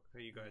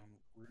 you go ahead.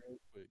 real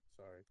quick,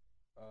 sorry.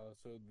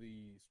 So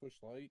the Switch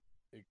Lite,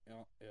 it's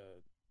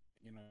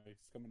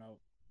coming out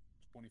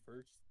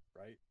 21st,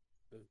 right?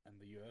 In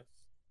the US.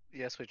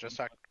 Yes, we just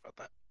talked about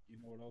that. You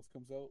know what else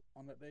comes out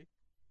on that day?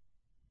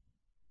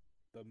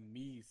 The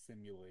Me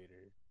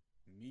Simulator,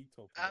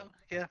 Miitopia. Oh,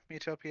 yeah,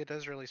 Miitopia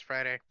does release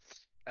Friday.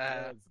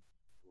 That's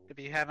If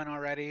you haven't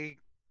already,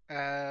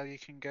 you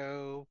can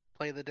go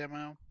play the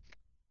demo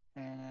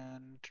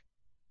and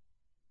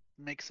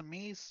make some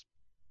Miis.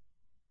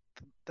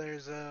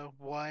 There's a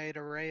wide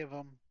array of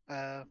them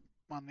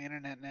on the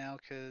internet now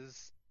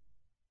because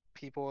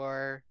people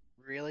are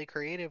really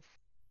creative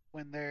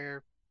when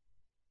they're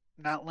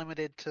not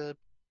limited to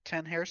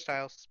 10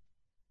 hairstyles.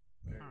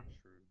 very Hmm.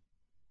 true.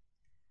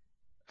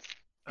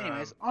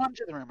 Anyways, on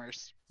to the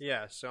rumors.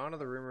 Yeah, so on to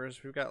the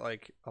rumors. We've got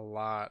like a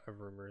lot of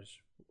rumors,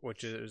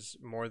 which is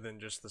more than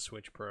just the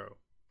Switch Pro.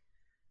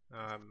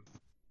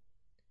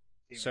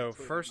 So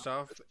Including first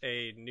all off,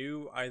 a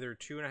new either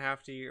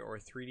 2.5D or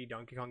 3D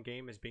Donkey Kong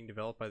game is being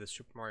developed by the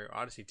Super Mario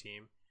Odyssey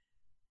team,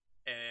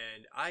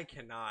 and I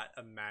cannot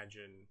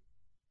imagine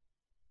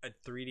a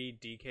 3D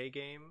DK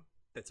game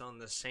that's on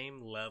the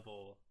same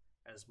level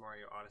as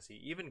Mario Odyssey,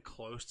 even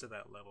close to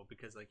that level,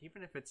 because like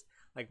even if it's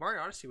like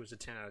Mario Odyssey was a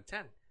 10 out of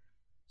 10.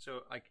 So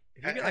like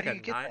if you How get like do a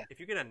you get 9 that? if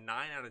you get a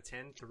 9 out of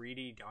 10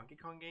 3D Donkey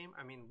Kong game,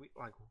 I mean, we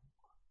like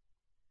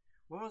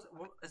what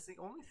is the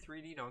only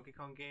 3D Donkey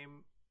Kong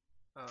game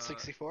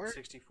 64?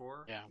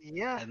 64? Yeah.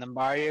 Yeah. And the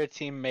Mario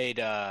team made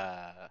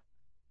the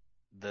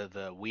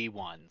Wii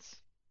ones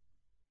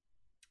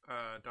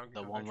Donkey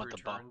The Kong one Country with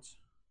the ball. Returns.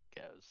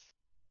 goes.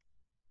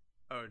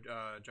 Oh,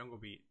 Jungle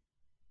Beat.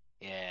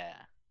 Yeah.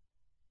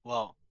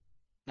 Well,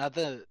 not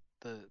the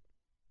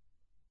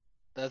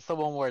that's the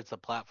one where it's a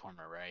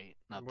platformer, right?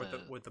 Not with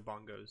the with the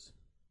bongos.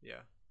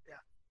 Yeah.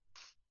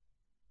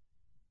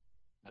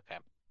 okay.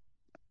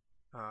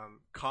 I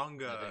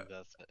Conga think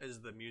that's it.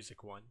 is the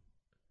music one.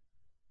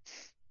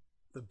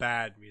 The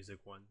bad music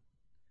one.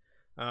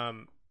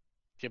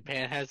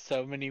 Japan has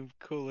so many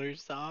cooler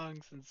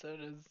songs, and so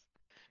does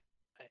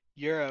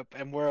Europe,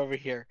 and we're over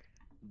here.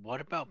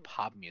 What about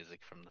pop music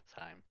from the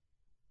time?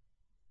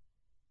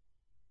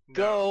 No,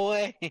 Go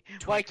away!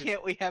 Why Twinkle-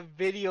 can't we have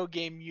video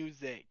game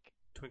music?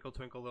 Twinkle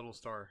Twinkle Little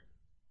Star.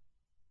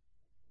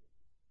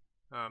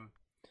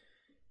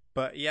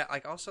 But yeah,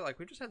 like also like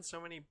we just had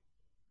so many,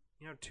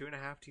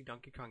 2.5D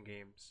Donkey Kong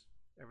games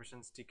ever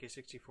since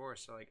DK64.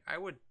 So like I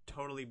would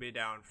totally be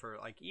down for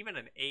like even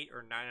an 8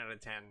 or 9 out of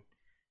 10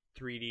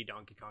 3D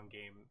Donkey Kong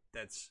game.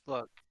 That's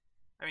Look,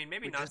 I mean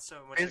maybe we not just so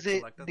much a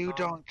visit collectathon. New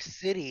Donk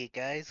City,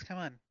 guys. Come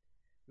on.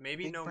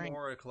 Maybe Big no brain.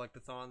 more a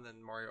collectathon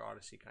than Mario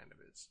Odyssey kind of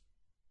is.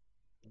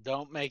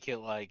 Don't make it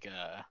like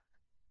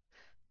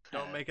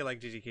Don't make it like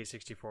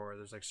DK64 where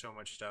there's like so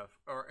much stuff.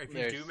 Or if you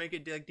do There's- make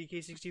it like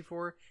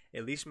DK64,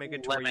 at least make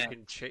it to where you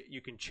Limit. can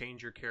you can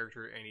change your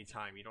character at any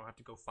time. You don't have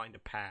to go find a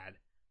pad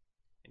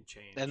and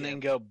change. and then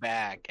go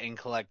back and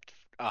collect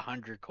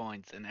 100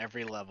 coins in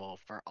every level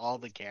for all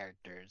the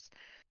characters.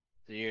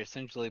 So you're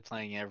essentially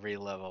playing every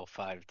level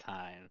 5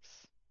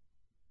 times.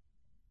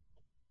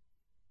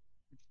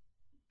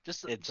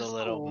 Just It's a just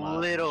little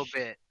little much.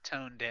 bit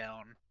toned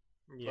down.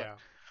 Yeah,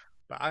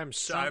 but I'm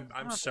so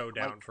I'm Some- so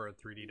down like- for a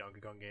 3D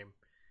Donkey Kong game.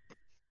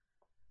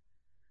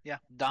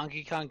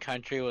 Donkey Kong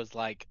Country was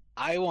like,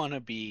 I want to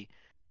be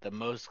the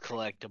most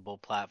collectible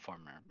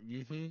platformer.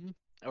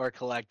 Or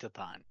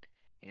collectathon.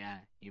 Yeah,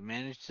 you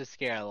managed to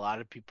scare a lot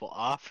of people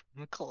off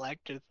from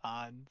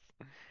collectathons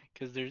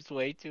because there's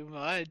way too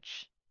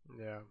much.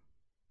 Yeah,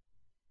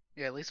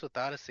 Yeah, at least with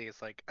Odyssey,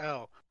 it's like,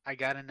 oh, I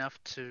got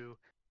enough to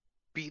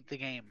beat the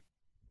game.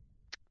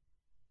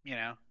 You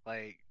know,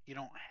 like you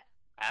don't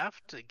have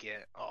to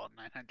get all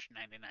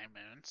 999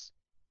 moons.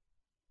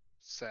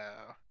 So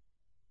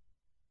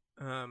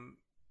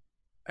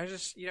I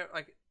just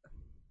like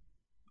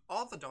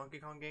all the Donkey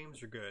Kong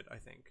games are good. I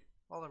think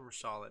all of them are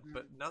solid,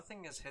 but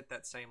nothing has hit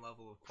that same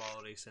level of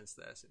quality since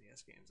the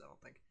SNES games. I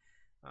don't think.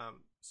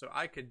 So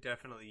I could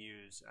definitely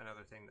use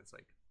another thing that's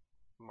like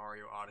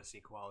Mario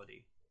Odyssey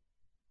quality,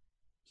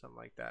 something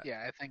like that.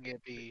 yeah, I think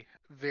it'd be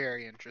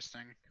very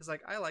interesting. Because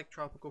like I like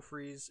Tropical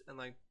Freeze and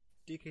like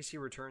DKC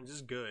Returns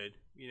is good.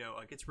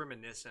 Like it's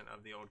reminiscent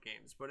of the old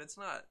games, but it's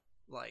not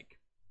like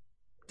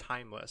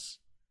timeless.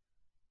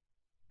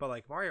 But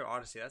like Mario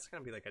Odyssey, that's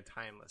gonna be like a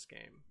timeless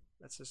game.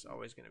 That's just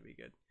always gonna be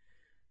good.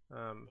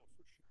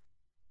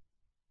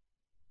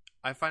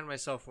 I find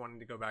myself wanting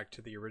to go back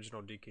to the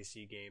original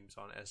DKC games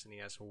on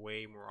SNES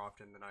way more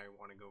often than I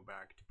want to go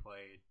back to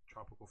play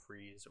Tropical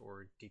Freeze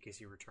or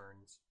DKC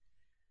Returns.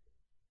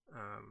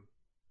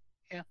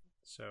 Yeah.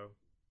 So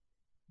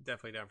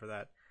definitely down for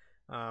that.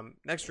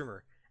 Next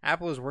rumor: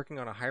 Apple is working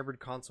on a hybrid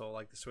console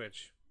like the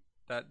Switch.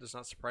 That does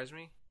not surprise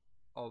me,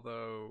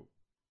 although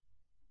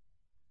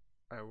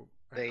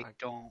They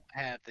don't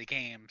have the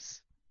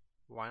games.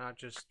 why not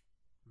just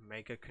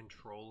make a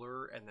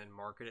controller and then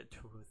market it to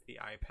with the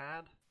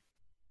iPad?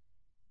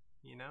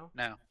 No,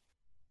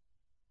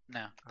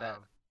 that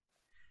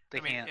they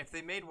I mean, can't. if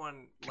they made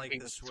one like compete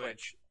the with the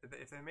Switch,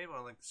 if they made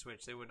one like the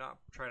Switch, they would not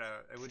try to.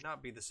 It would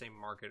not be the same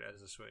market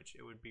as the Switch.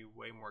 It would be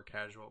way more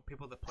casual.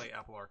 People that play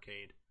Apple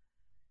Arcade,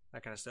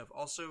 that kind of stuff.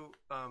 Also,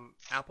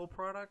 Apple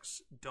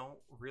products don't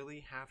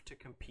really have to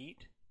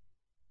compete.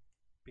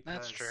 Because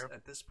That's true.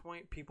 at this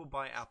point, people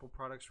buy Apple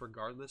products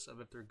regardless of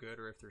if they're good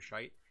or if they're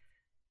shite.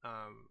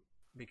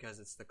 Because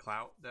it's the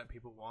clout that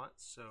people want.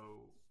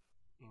 So,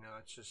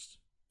 it's just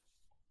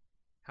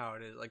how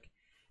it is. Like,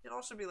 it'd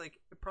also be like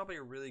probably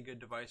a really good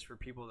device for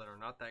people that are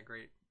not that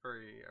great,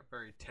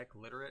 very tech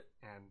literate,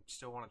 and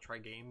still want to try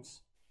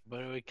games.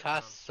 But it would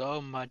cost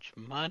so much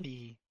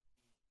money.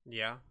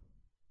 Yeah,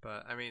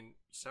 but I mean,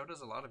 so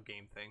does a lot of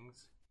game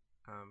things.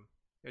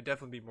 It'd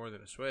definitely be more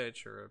than a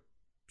Switch or a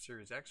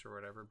Series X or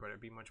whatever, but it'd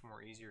be much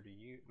easier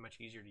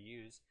to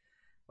use.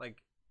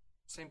 Like,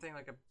 same thing.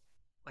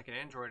 Like an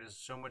Android is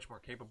so much more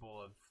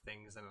capable of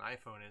things than an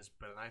iPhone is,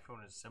 but an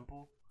iPhone is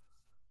simple.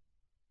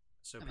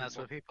 So And that's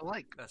what people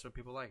like. That's what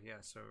people like, yeah.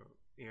 So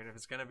even if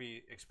it's gonna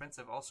be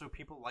expensive, also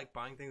people like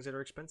buying things that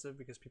are expensive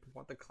because people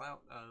want the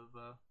clout of.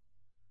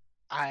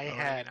 I owning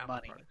had an Apple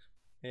money. product.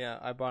 Yeah,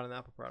 I bought an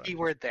Apple product.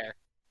 Keyword there.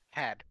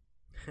 Had.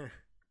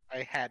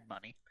 I had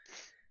money.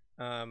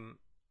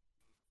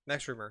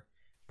 Next rumor: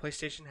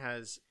 PlayStation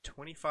has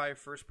 25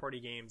 first-party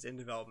games in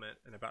development,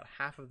 and about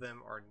half of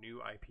them are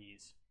new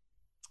IPs.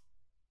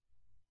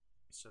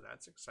 So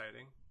that's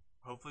exciting.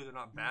 Hopefully they're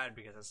not bad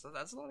because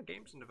that's a lot of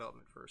games in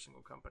development for a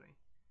single company.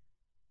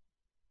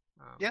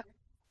 Yeah.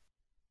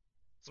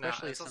 Nah,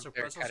 Especially it's some also-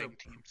 very it's also- cutting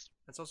teams.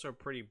 That's also a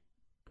pretty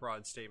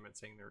broad statement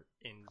saying they're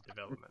in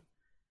development.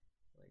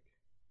 Like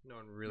no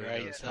one really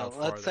Right, knows so how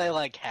far. let's say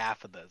like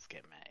half of those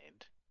get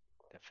made.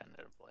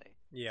 Definitively.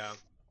 yeah.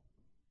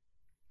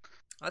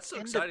 That's so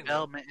In exciting.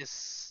 Though. development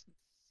is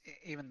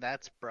even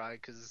that's broad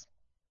because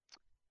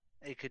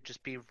it could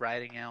just be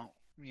writing out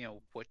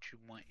what you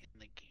want in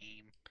the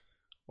game.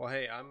 Well,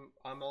 hey, I'm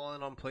all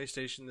in on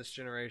PlayStation this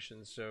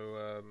generation,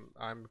 so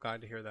I'm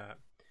glad to hear that.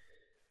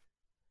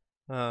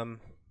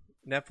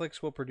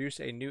 Netflix will produce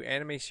a new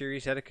anime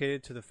series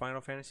dedicated to the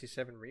Final Fantasy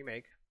VII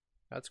remake.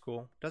 That's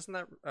cool. Doesn't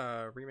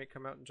that remake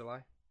come out in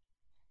July?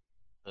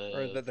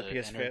 Or the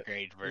PS5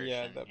 intergrade version.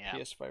 Yeah, the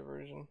PS5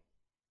 version.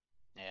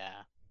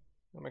 Yeah.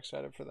 I'm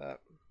excited for that.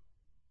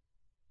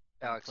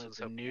 Alex Like was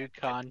the hoping new I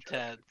could enjoy it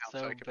content now so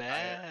so I could buy it.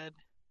 bad.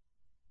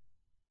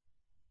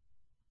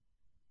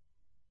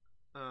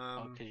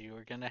 Um, Because you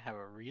were gonna have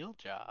a real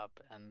job,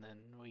 and then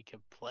we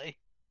could play.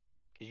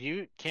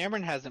 Cause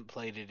Cameron hasn't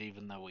played it,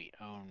 even though we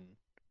own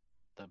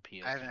the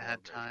PS. I haven't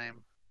had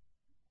time,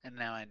 and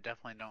now I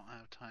definitely don't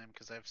have time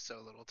because I have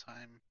so little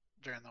time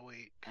during the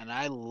week. And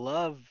I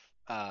love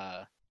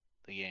the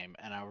game,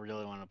 and I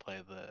really want to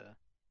play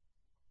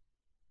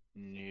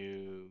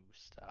new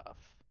stuff.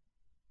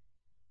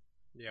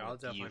 Yeah, I'll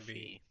with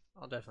definitely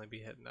Yuffie. be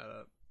hitting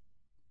that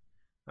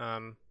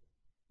up.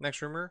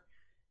 Next rumor: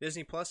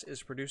 Disney Plus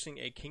is producing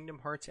a Kingdom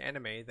Hearts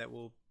anime that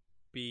will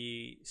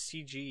be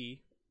CG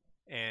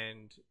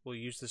and will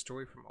use the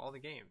story from all the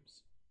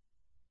games.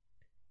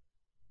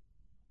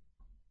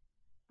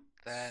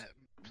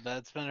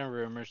 That's been a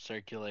rumor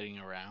circulating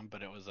around,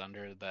 but it was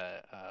under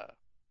the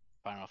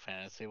Final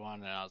Fantasy one,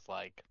 and I was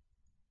like,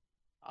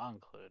 I'll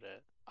include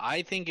it.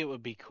 I think it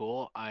would be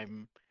cool.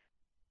 I'm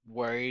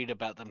worried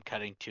about them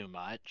cutting too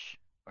much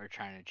or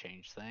trying to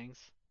change things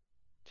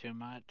too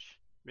much.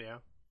 Yeah.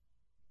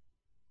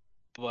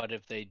 But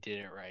if they did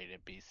it right,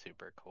 it'd be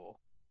super cool.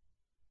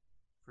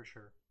 For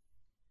sure.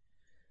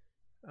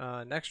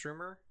 Next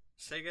rumor: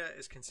 Sega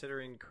is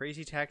considering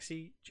Crazy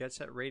Taxi, Jet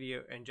Set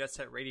Radio, and Jet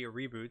Set Radio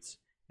reboots,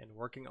 and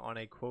working on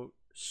a quote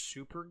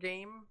super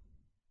game.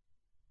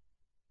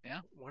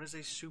 Yeah. What is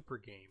a super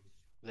game?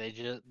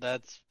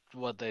 That's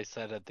what they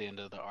said at the end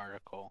of the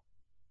article.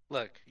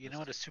 Look, you know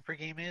what a super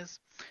game is?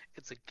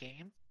 It's a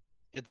game.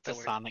 It's That a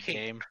we're- Sonic Hey.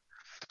 game.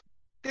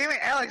 Damn it,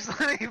 Alex!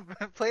 Let me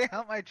play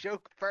out my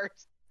joke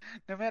first.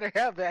 No matter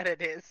how bad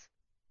it is.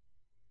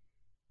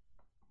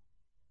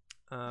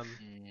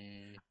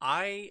 Mm,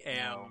 I am.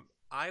 No.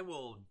 I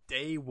will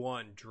day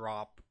one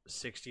drop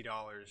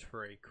 $60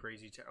 for a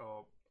Crazy.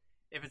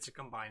 If it's a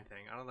combined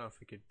thing, I don't know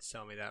if it could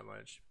sell me that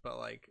much, but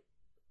like,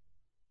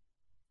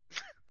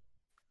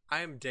 I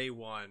am day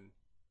one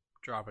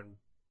dropping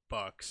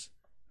bucks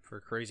for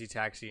Crazy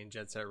Taxi and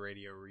Jet Set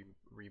Radio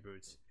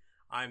reboots.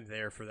 I'm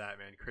there for that,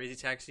 man. Crazy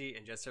Taxi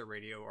and Jet Set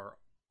Radio are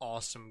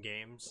awesome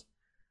games.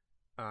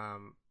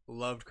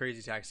 Loved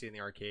Crazy Taxi in the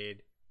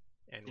arcade,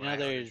 and You when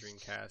know, I had there's- the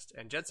Dreamcast.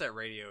 And Jet Set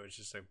Radio is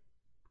just a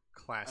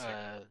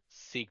classic.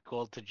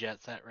 sequel to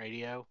Jet Set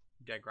Radio.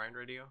 Dead Grind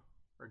Radio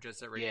or Jet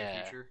Set Radio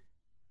Yeah. Future.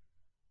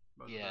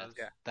 Both of Yeah, those.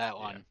 that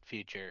one,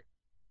 Future.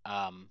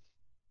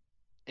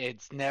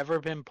 It's never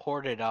been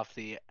ported off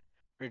the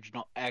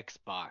original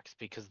Xbox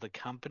because the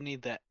company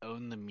that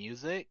owned the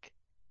music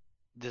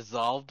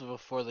dissolved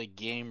before the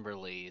game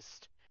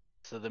released,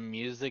 so the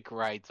music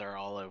rights are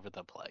all over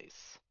the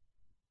place.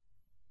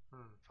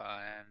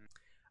 Fun.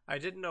 I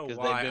didn't know Because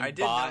why. they've I been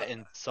did bought know,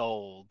 and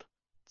sold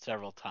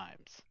several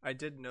times. I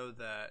did know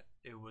that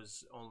it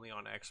was only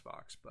on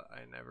Xbox, but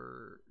I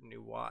never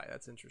knew why.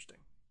 That's interesting.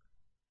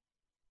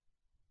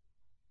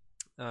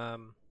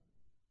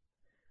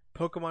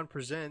 Pokemon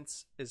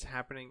Presents is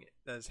happening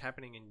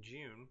in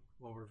June.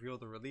 We'll reveal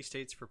the release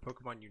dates for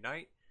Pokemon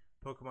Unite,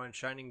 Pokemon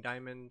Shining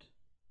Diamond,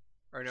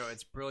 or no,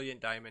 it's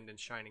Brilliant Diamond and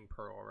Shining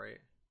Pearl, right?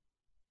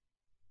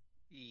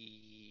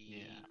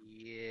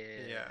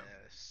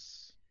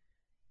 Yes.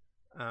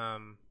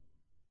 Um,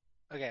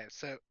 Okay,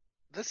 so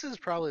this is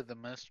probably the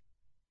most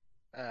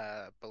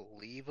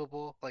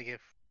believable. Like,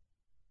 if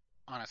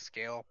on a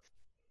scale,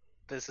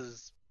 this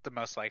is the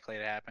most likely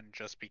to happen,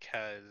 just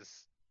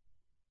because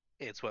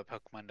it's what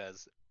Pokemon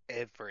does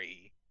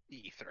every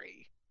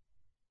E3.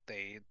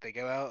 They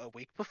go out a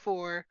week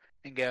before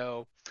and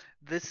go,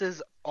 "This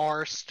is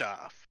our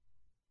stuff.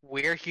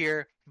 We're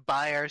here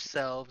by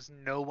ourselves.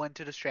 No one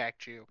to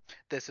distract you.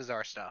 This is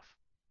our stuff."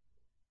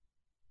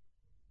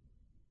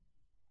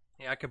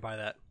 yeah, I could buy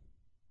that.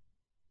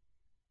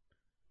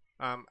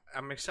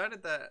 I'm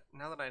excited that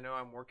now that I know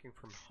I'm working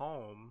from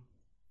home,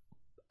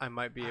 I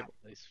might be able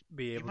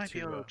You might to. be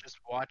able to just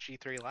watch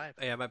E3 live.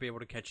 Yeah, I might be able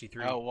to catch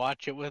E3. Oh,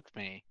 watch it with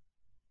me.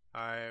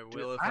 I Dude,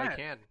 will if I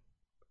can.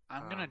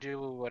 I'm gonna do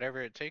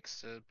whatever it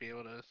takes to be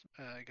able to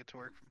get to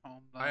work from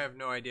home. I have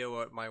no idea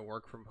what my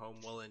work from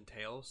home will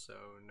entail, so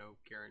no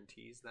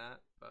guarantees that.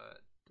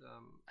 But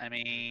I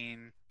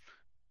mean,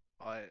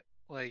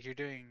 like you're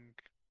doing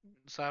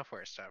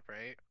software stuff,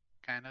 right?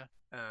 Kinda.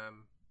 yeah,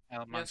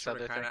 Amongst sort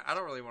of, other kind of. things. I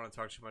don't really want to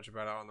talk too much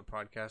about it on the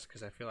podcast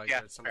because I feel like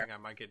Yeah, that's something fair. I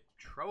might get in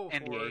trouble for.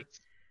 NDAs.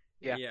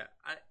 Yeah. Yeah.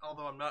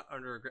 Although I'm not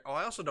under.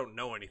 I also don't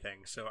know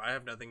anything, so I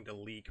have nothing to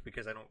leak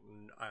because I don't.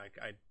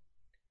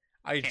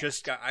 I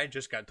just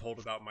got told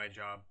about my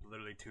job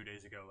literally 2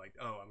 days ago. Like,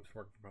 oh, I'm just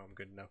working from home.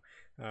 Good to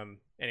know.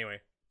 Anyway,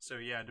 so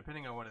yeah,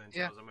 depending on what it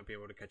entails, I might be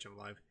able to catch them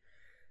live.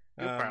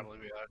 You'll probably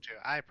be able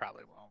to. I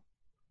probably won't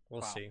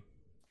We'll well. see.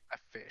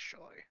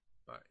 officially.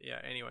 But yeah,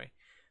 anyway,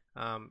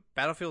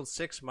 Battlefield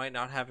 6 might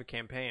not have a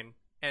campaign,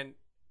 and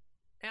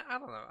I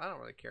don't know. I don't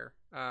really care.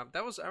 I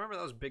remember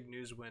that was big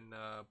news when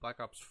Black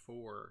Ops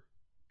 4,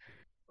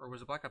 or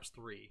was it Black Ops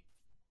 3?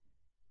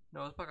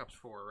 No, it was Black Ops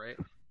 4, right?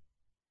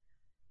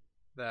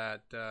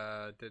 That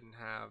didn't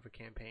have a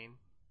campaign.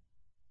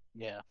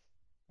 Yeah.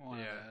 One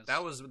of Yeah,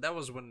 those. that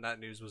was when that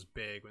news was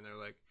big, when they're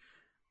like,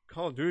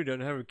 Call of Duty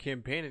doesn't have a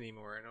campaign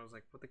anymore, and I was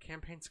like, well, the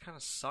campaign's kind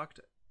of sucked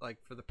like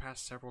for the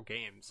past several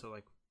games, so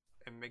like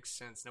it makes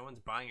sense. No one's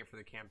buying it for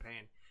the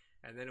campaign,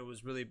 and then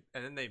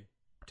they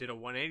did a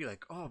 180,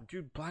 like, oh,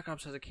 dude, Black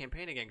Ops has a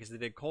campaign again because they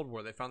did Cold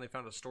War. They finally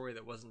found a story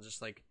that wasn't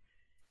just like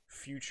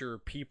future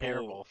people.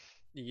 Terrible.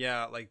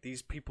 Yeah, like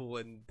these people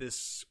in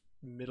this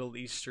Middle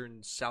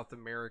Eastern, South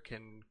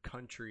American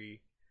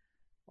country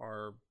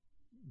are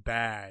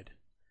bad,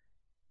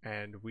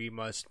 and we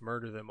must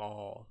murder them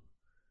all.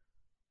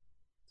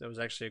 that was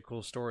actually a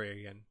cool story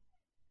again.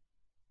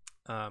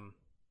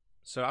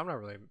 So I'm not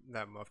really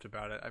that muffed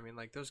about it. I mean,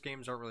 like, those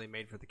games aren't really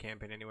made for the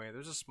campaign anyway.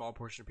 There's a small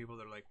portion of people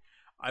that are like,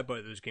 I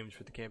buy those games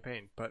for the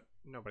campaign, but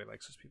nobody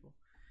likes those people.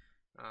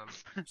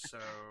 So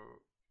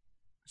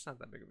it's not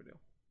that big of a deal,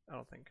 I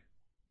don't think.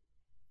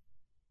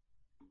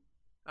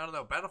 I don't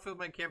know. Battlefield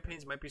main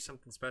campaigns might be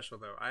something special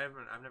though. I've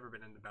never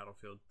been into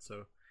Battlefield,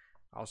 so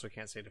I also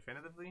can't say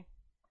definitively.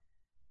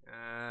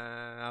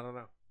 I don't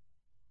know.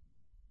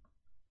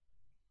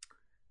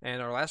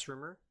 And our last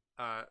rumor,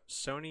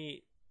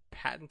 Sony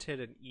patented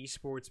an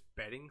esports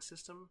betting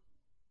system.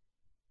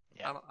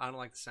 Yeah. I don't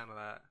like the sound of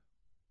that.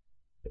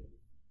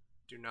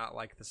 Do not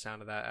like the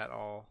sound of that at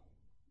all.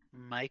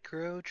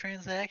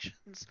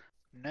 Microtransactions?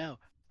 No.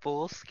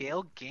 Full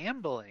scale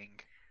gambling.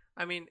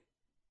 I mean,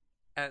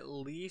 at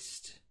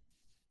least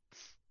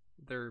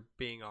they're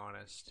being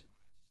honest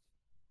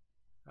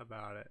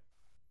about it.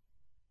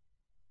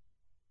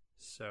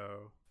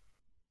 So,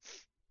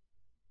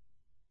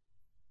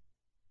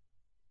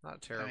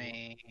 not terrible. I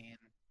mean,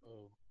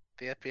 Oh,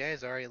 the FBI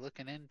is already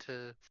looking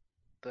into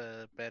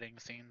the betting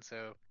scene,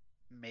 so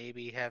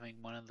maybe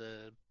having one of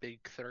the big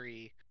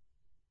three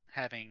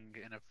having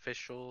an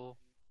official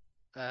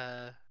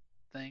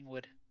thing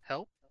would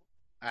help.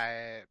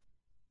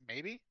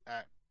 Maybe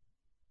I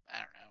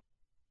don't know.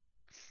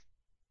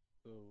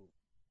 so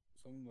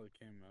something that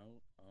came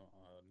out,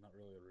 not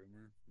really a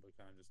rumor, but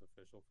kind of just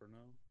official for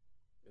now,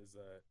 is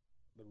that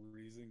the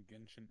reason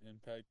Genshin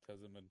Impact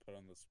hasn't been put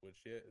on the Switch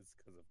yet is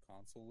because of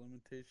console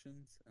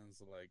limitations, and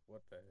it's like,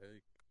 what the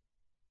heck?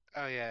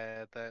 Oh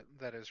yeah,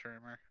 that is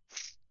rumor.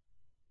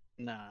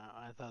 No,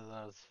 I thought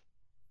that was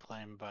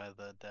claimed by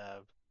the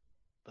dev.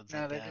 But the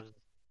No, they devs,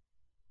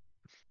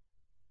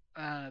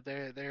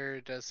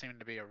 there does seem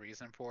to be a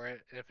reason for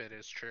it if it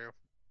is true.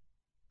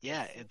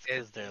 yeah, it's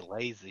because they're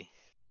lazy.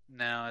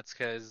 No, it's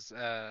because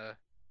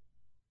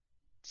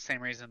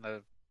same reason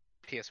the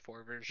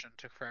PS4 version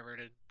took forever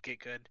to get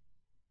good.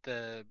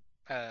 The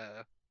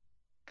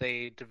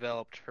they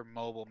developed for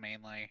mobile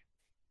mainly,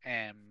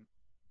 and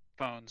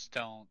phones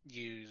don't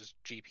use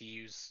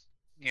GPUs.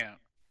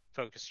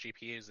 Focus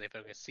GPUs. They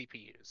focus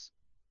CPUs,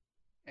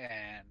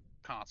 and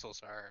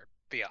consoles are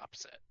the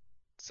opposite.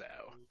 So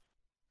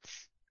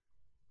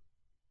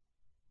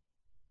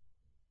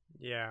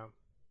Yeah.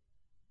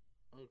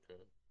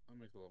 Okay, that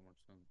makes a lot more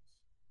sense.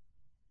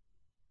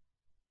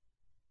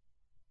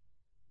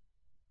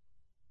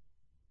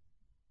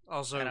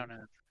 Also, I don't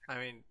know. I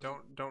mean,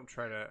 don't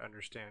try to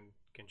understand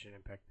Genshin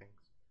Impact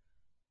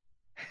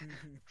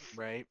things.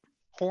 Right?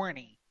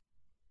 Horny.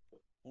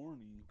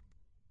 Horny?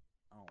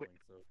 I don't Wait. think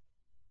so.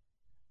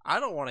 I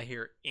don't want to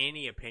hear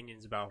any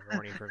opinions about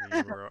horny from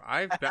you, bro.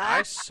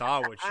 I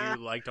saw what you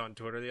liked on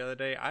Twitter the other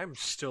day. I'm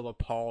still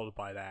appalled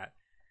by that.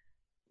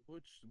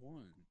 Which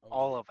one? Oh,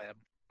 All of them.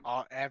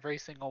 Every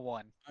single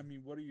one. I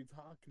mean, what are you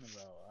talking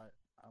about?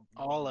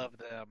 All of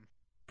them.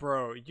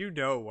 Bro, you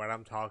know what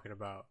I'm talking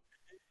about.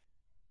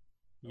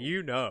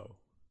 You know.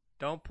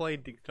 Don't play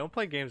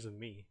games with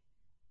me.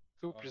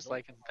 Hoop just don't-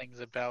 liking things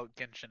about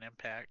Genshin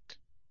Impact.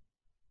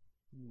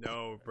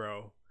 No,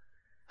 bro.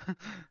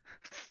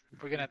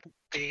 We're gonna have to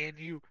ban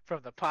you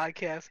from the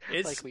podcast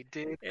It's- like we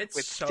did It's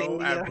with so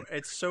Stadia.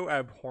 it's so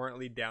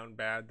abhorrently down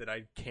bad that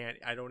I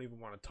don't even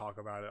want to talk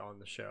about it on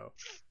the show.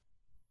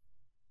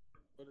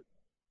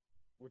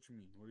 What you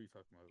mean? What are you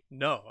talking about?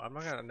 No, I'm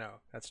not gonna.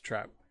 No, that's a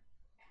trap.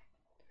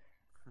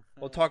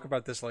 We'll talk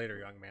about this later,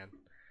 young man.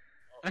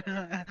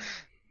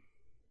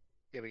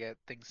 Yeah, we got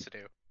things to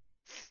do.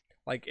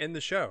 Like in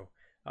the show.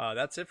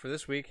 That's it for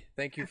this week.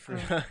 Thank you for.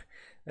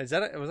 Was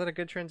that a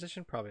good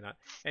transition? Probably not.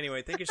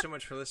 Anyway, thank you so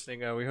much for listening.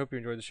 We hope you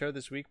enjoyed the show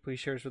this week. Please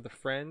share us with a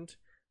friend.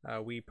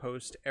 We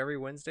post every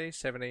Wednesday,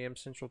 7 a.m.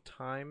 Central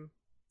Time.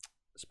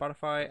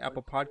 Spotify,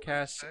 Apple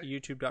Podcasts,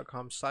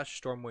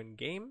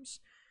 YouTube.com/StormwindGames.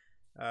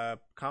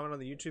 Comment on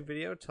the YouTube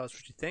video. Tell us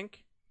what you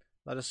think.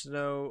 Let us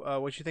know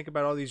what you think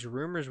about all these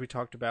rumors we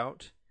talked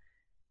about.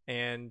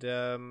 And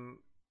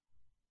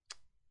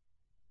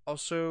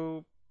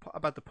also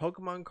about the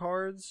Pokemon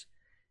cards.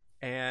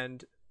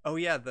 And, oh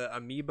yeah, the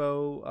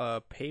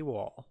Amiibo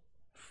paywall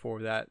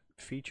for that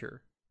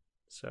feature.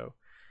 So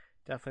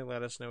definitely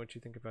let us know what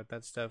you think about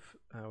that stuff.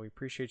 We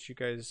appreciate you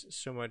guys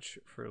so much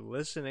for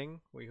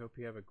listening. We hope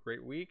you have a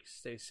great week.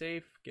 Stay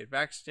safe, get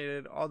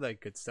vaccinated, all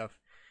that good stuff.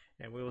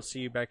 And we will see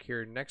you back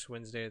here next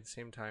Wednesday at the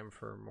same time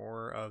for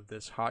more of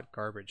this hot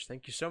garbage.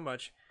 Thank you so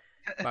much.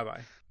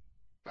 Bye-bye.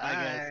 Bye,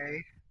 guys.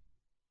 Bye.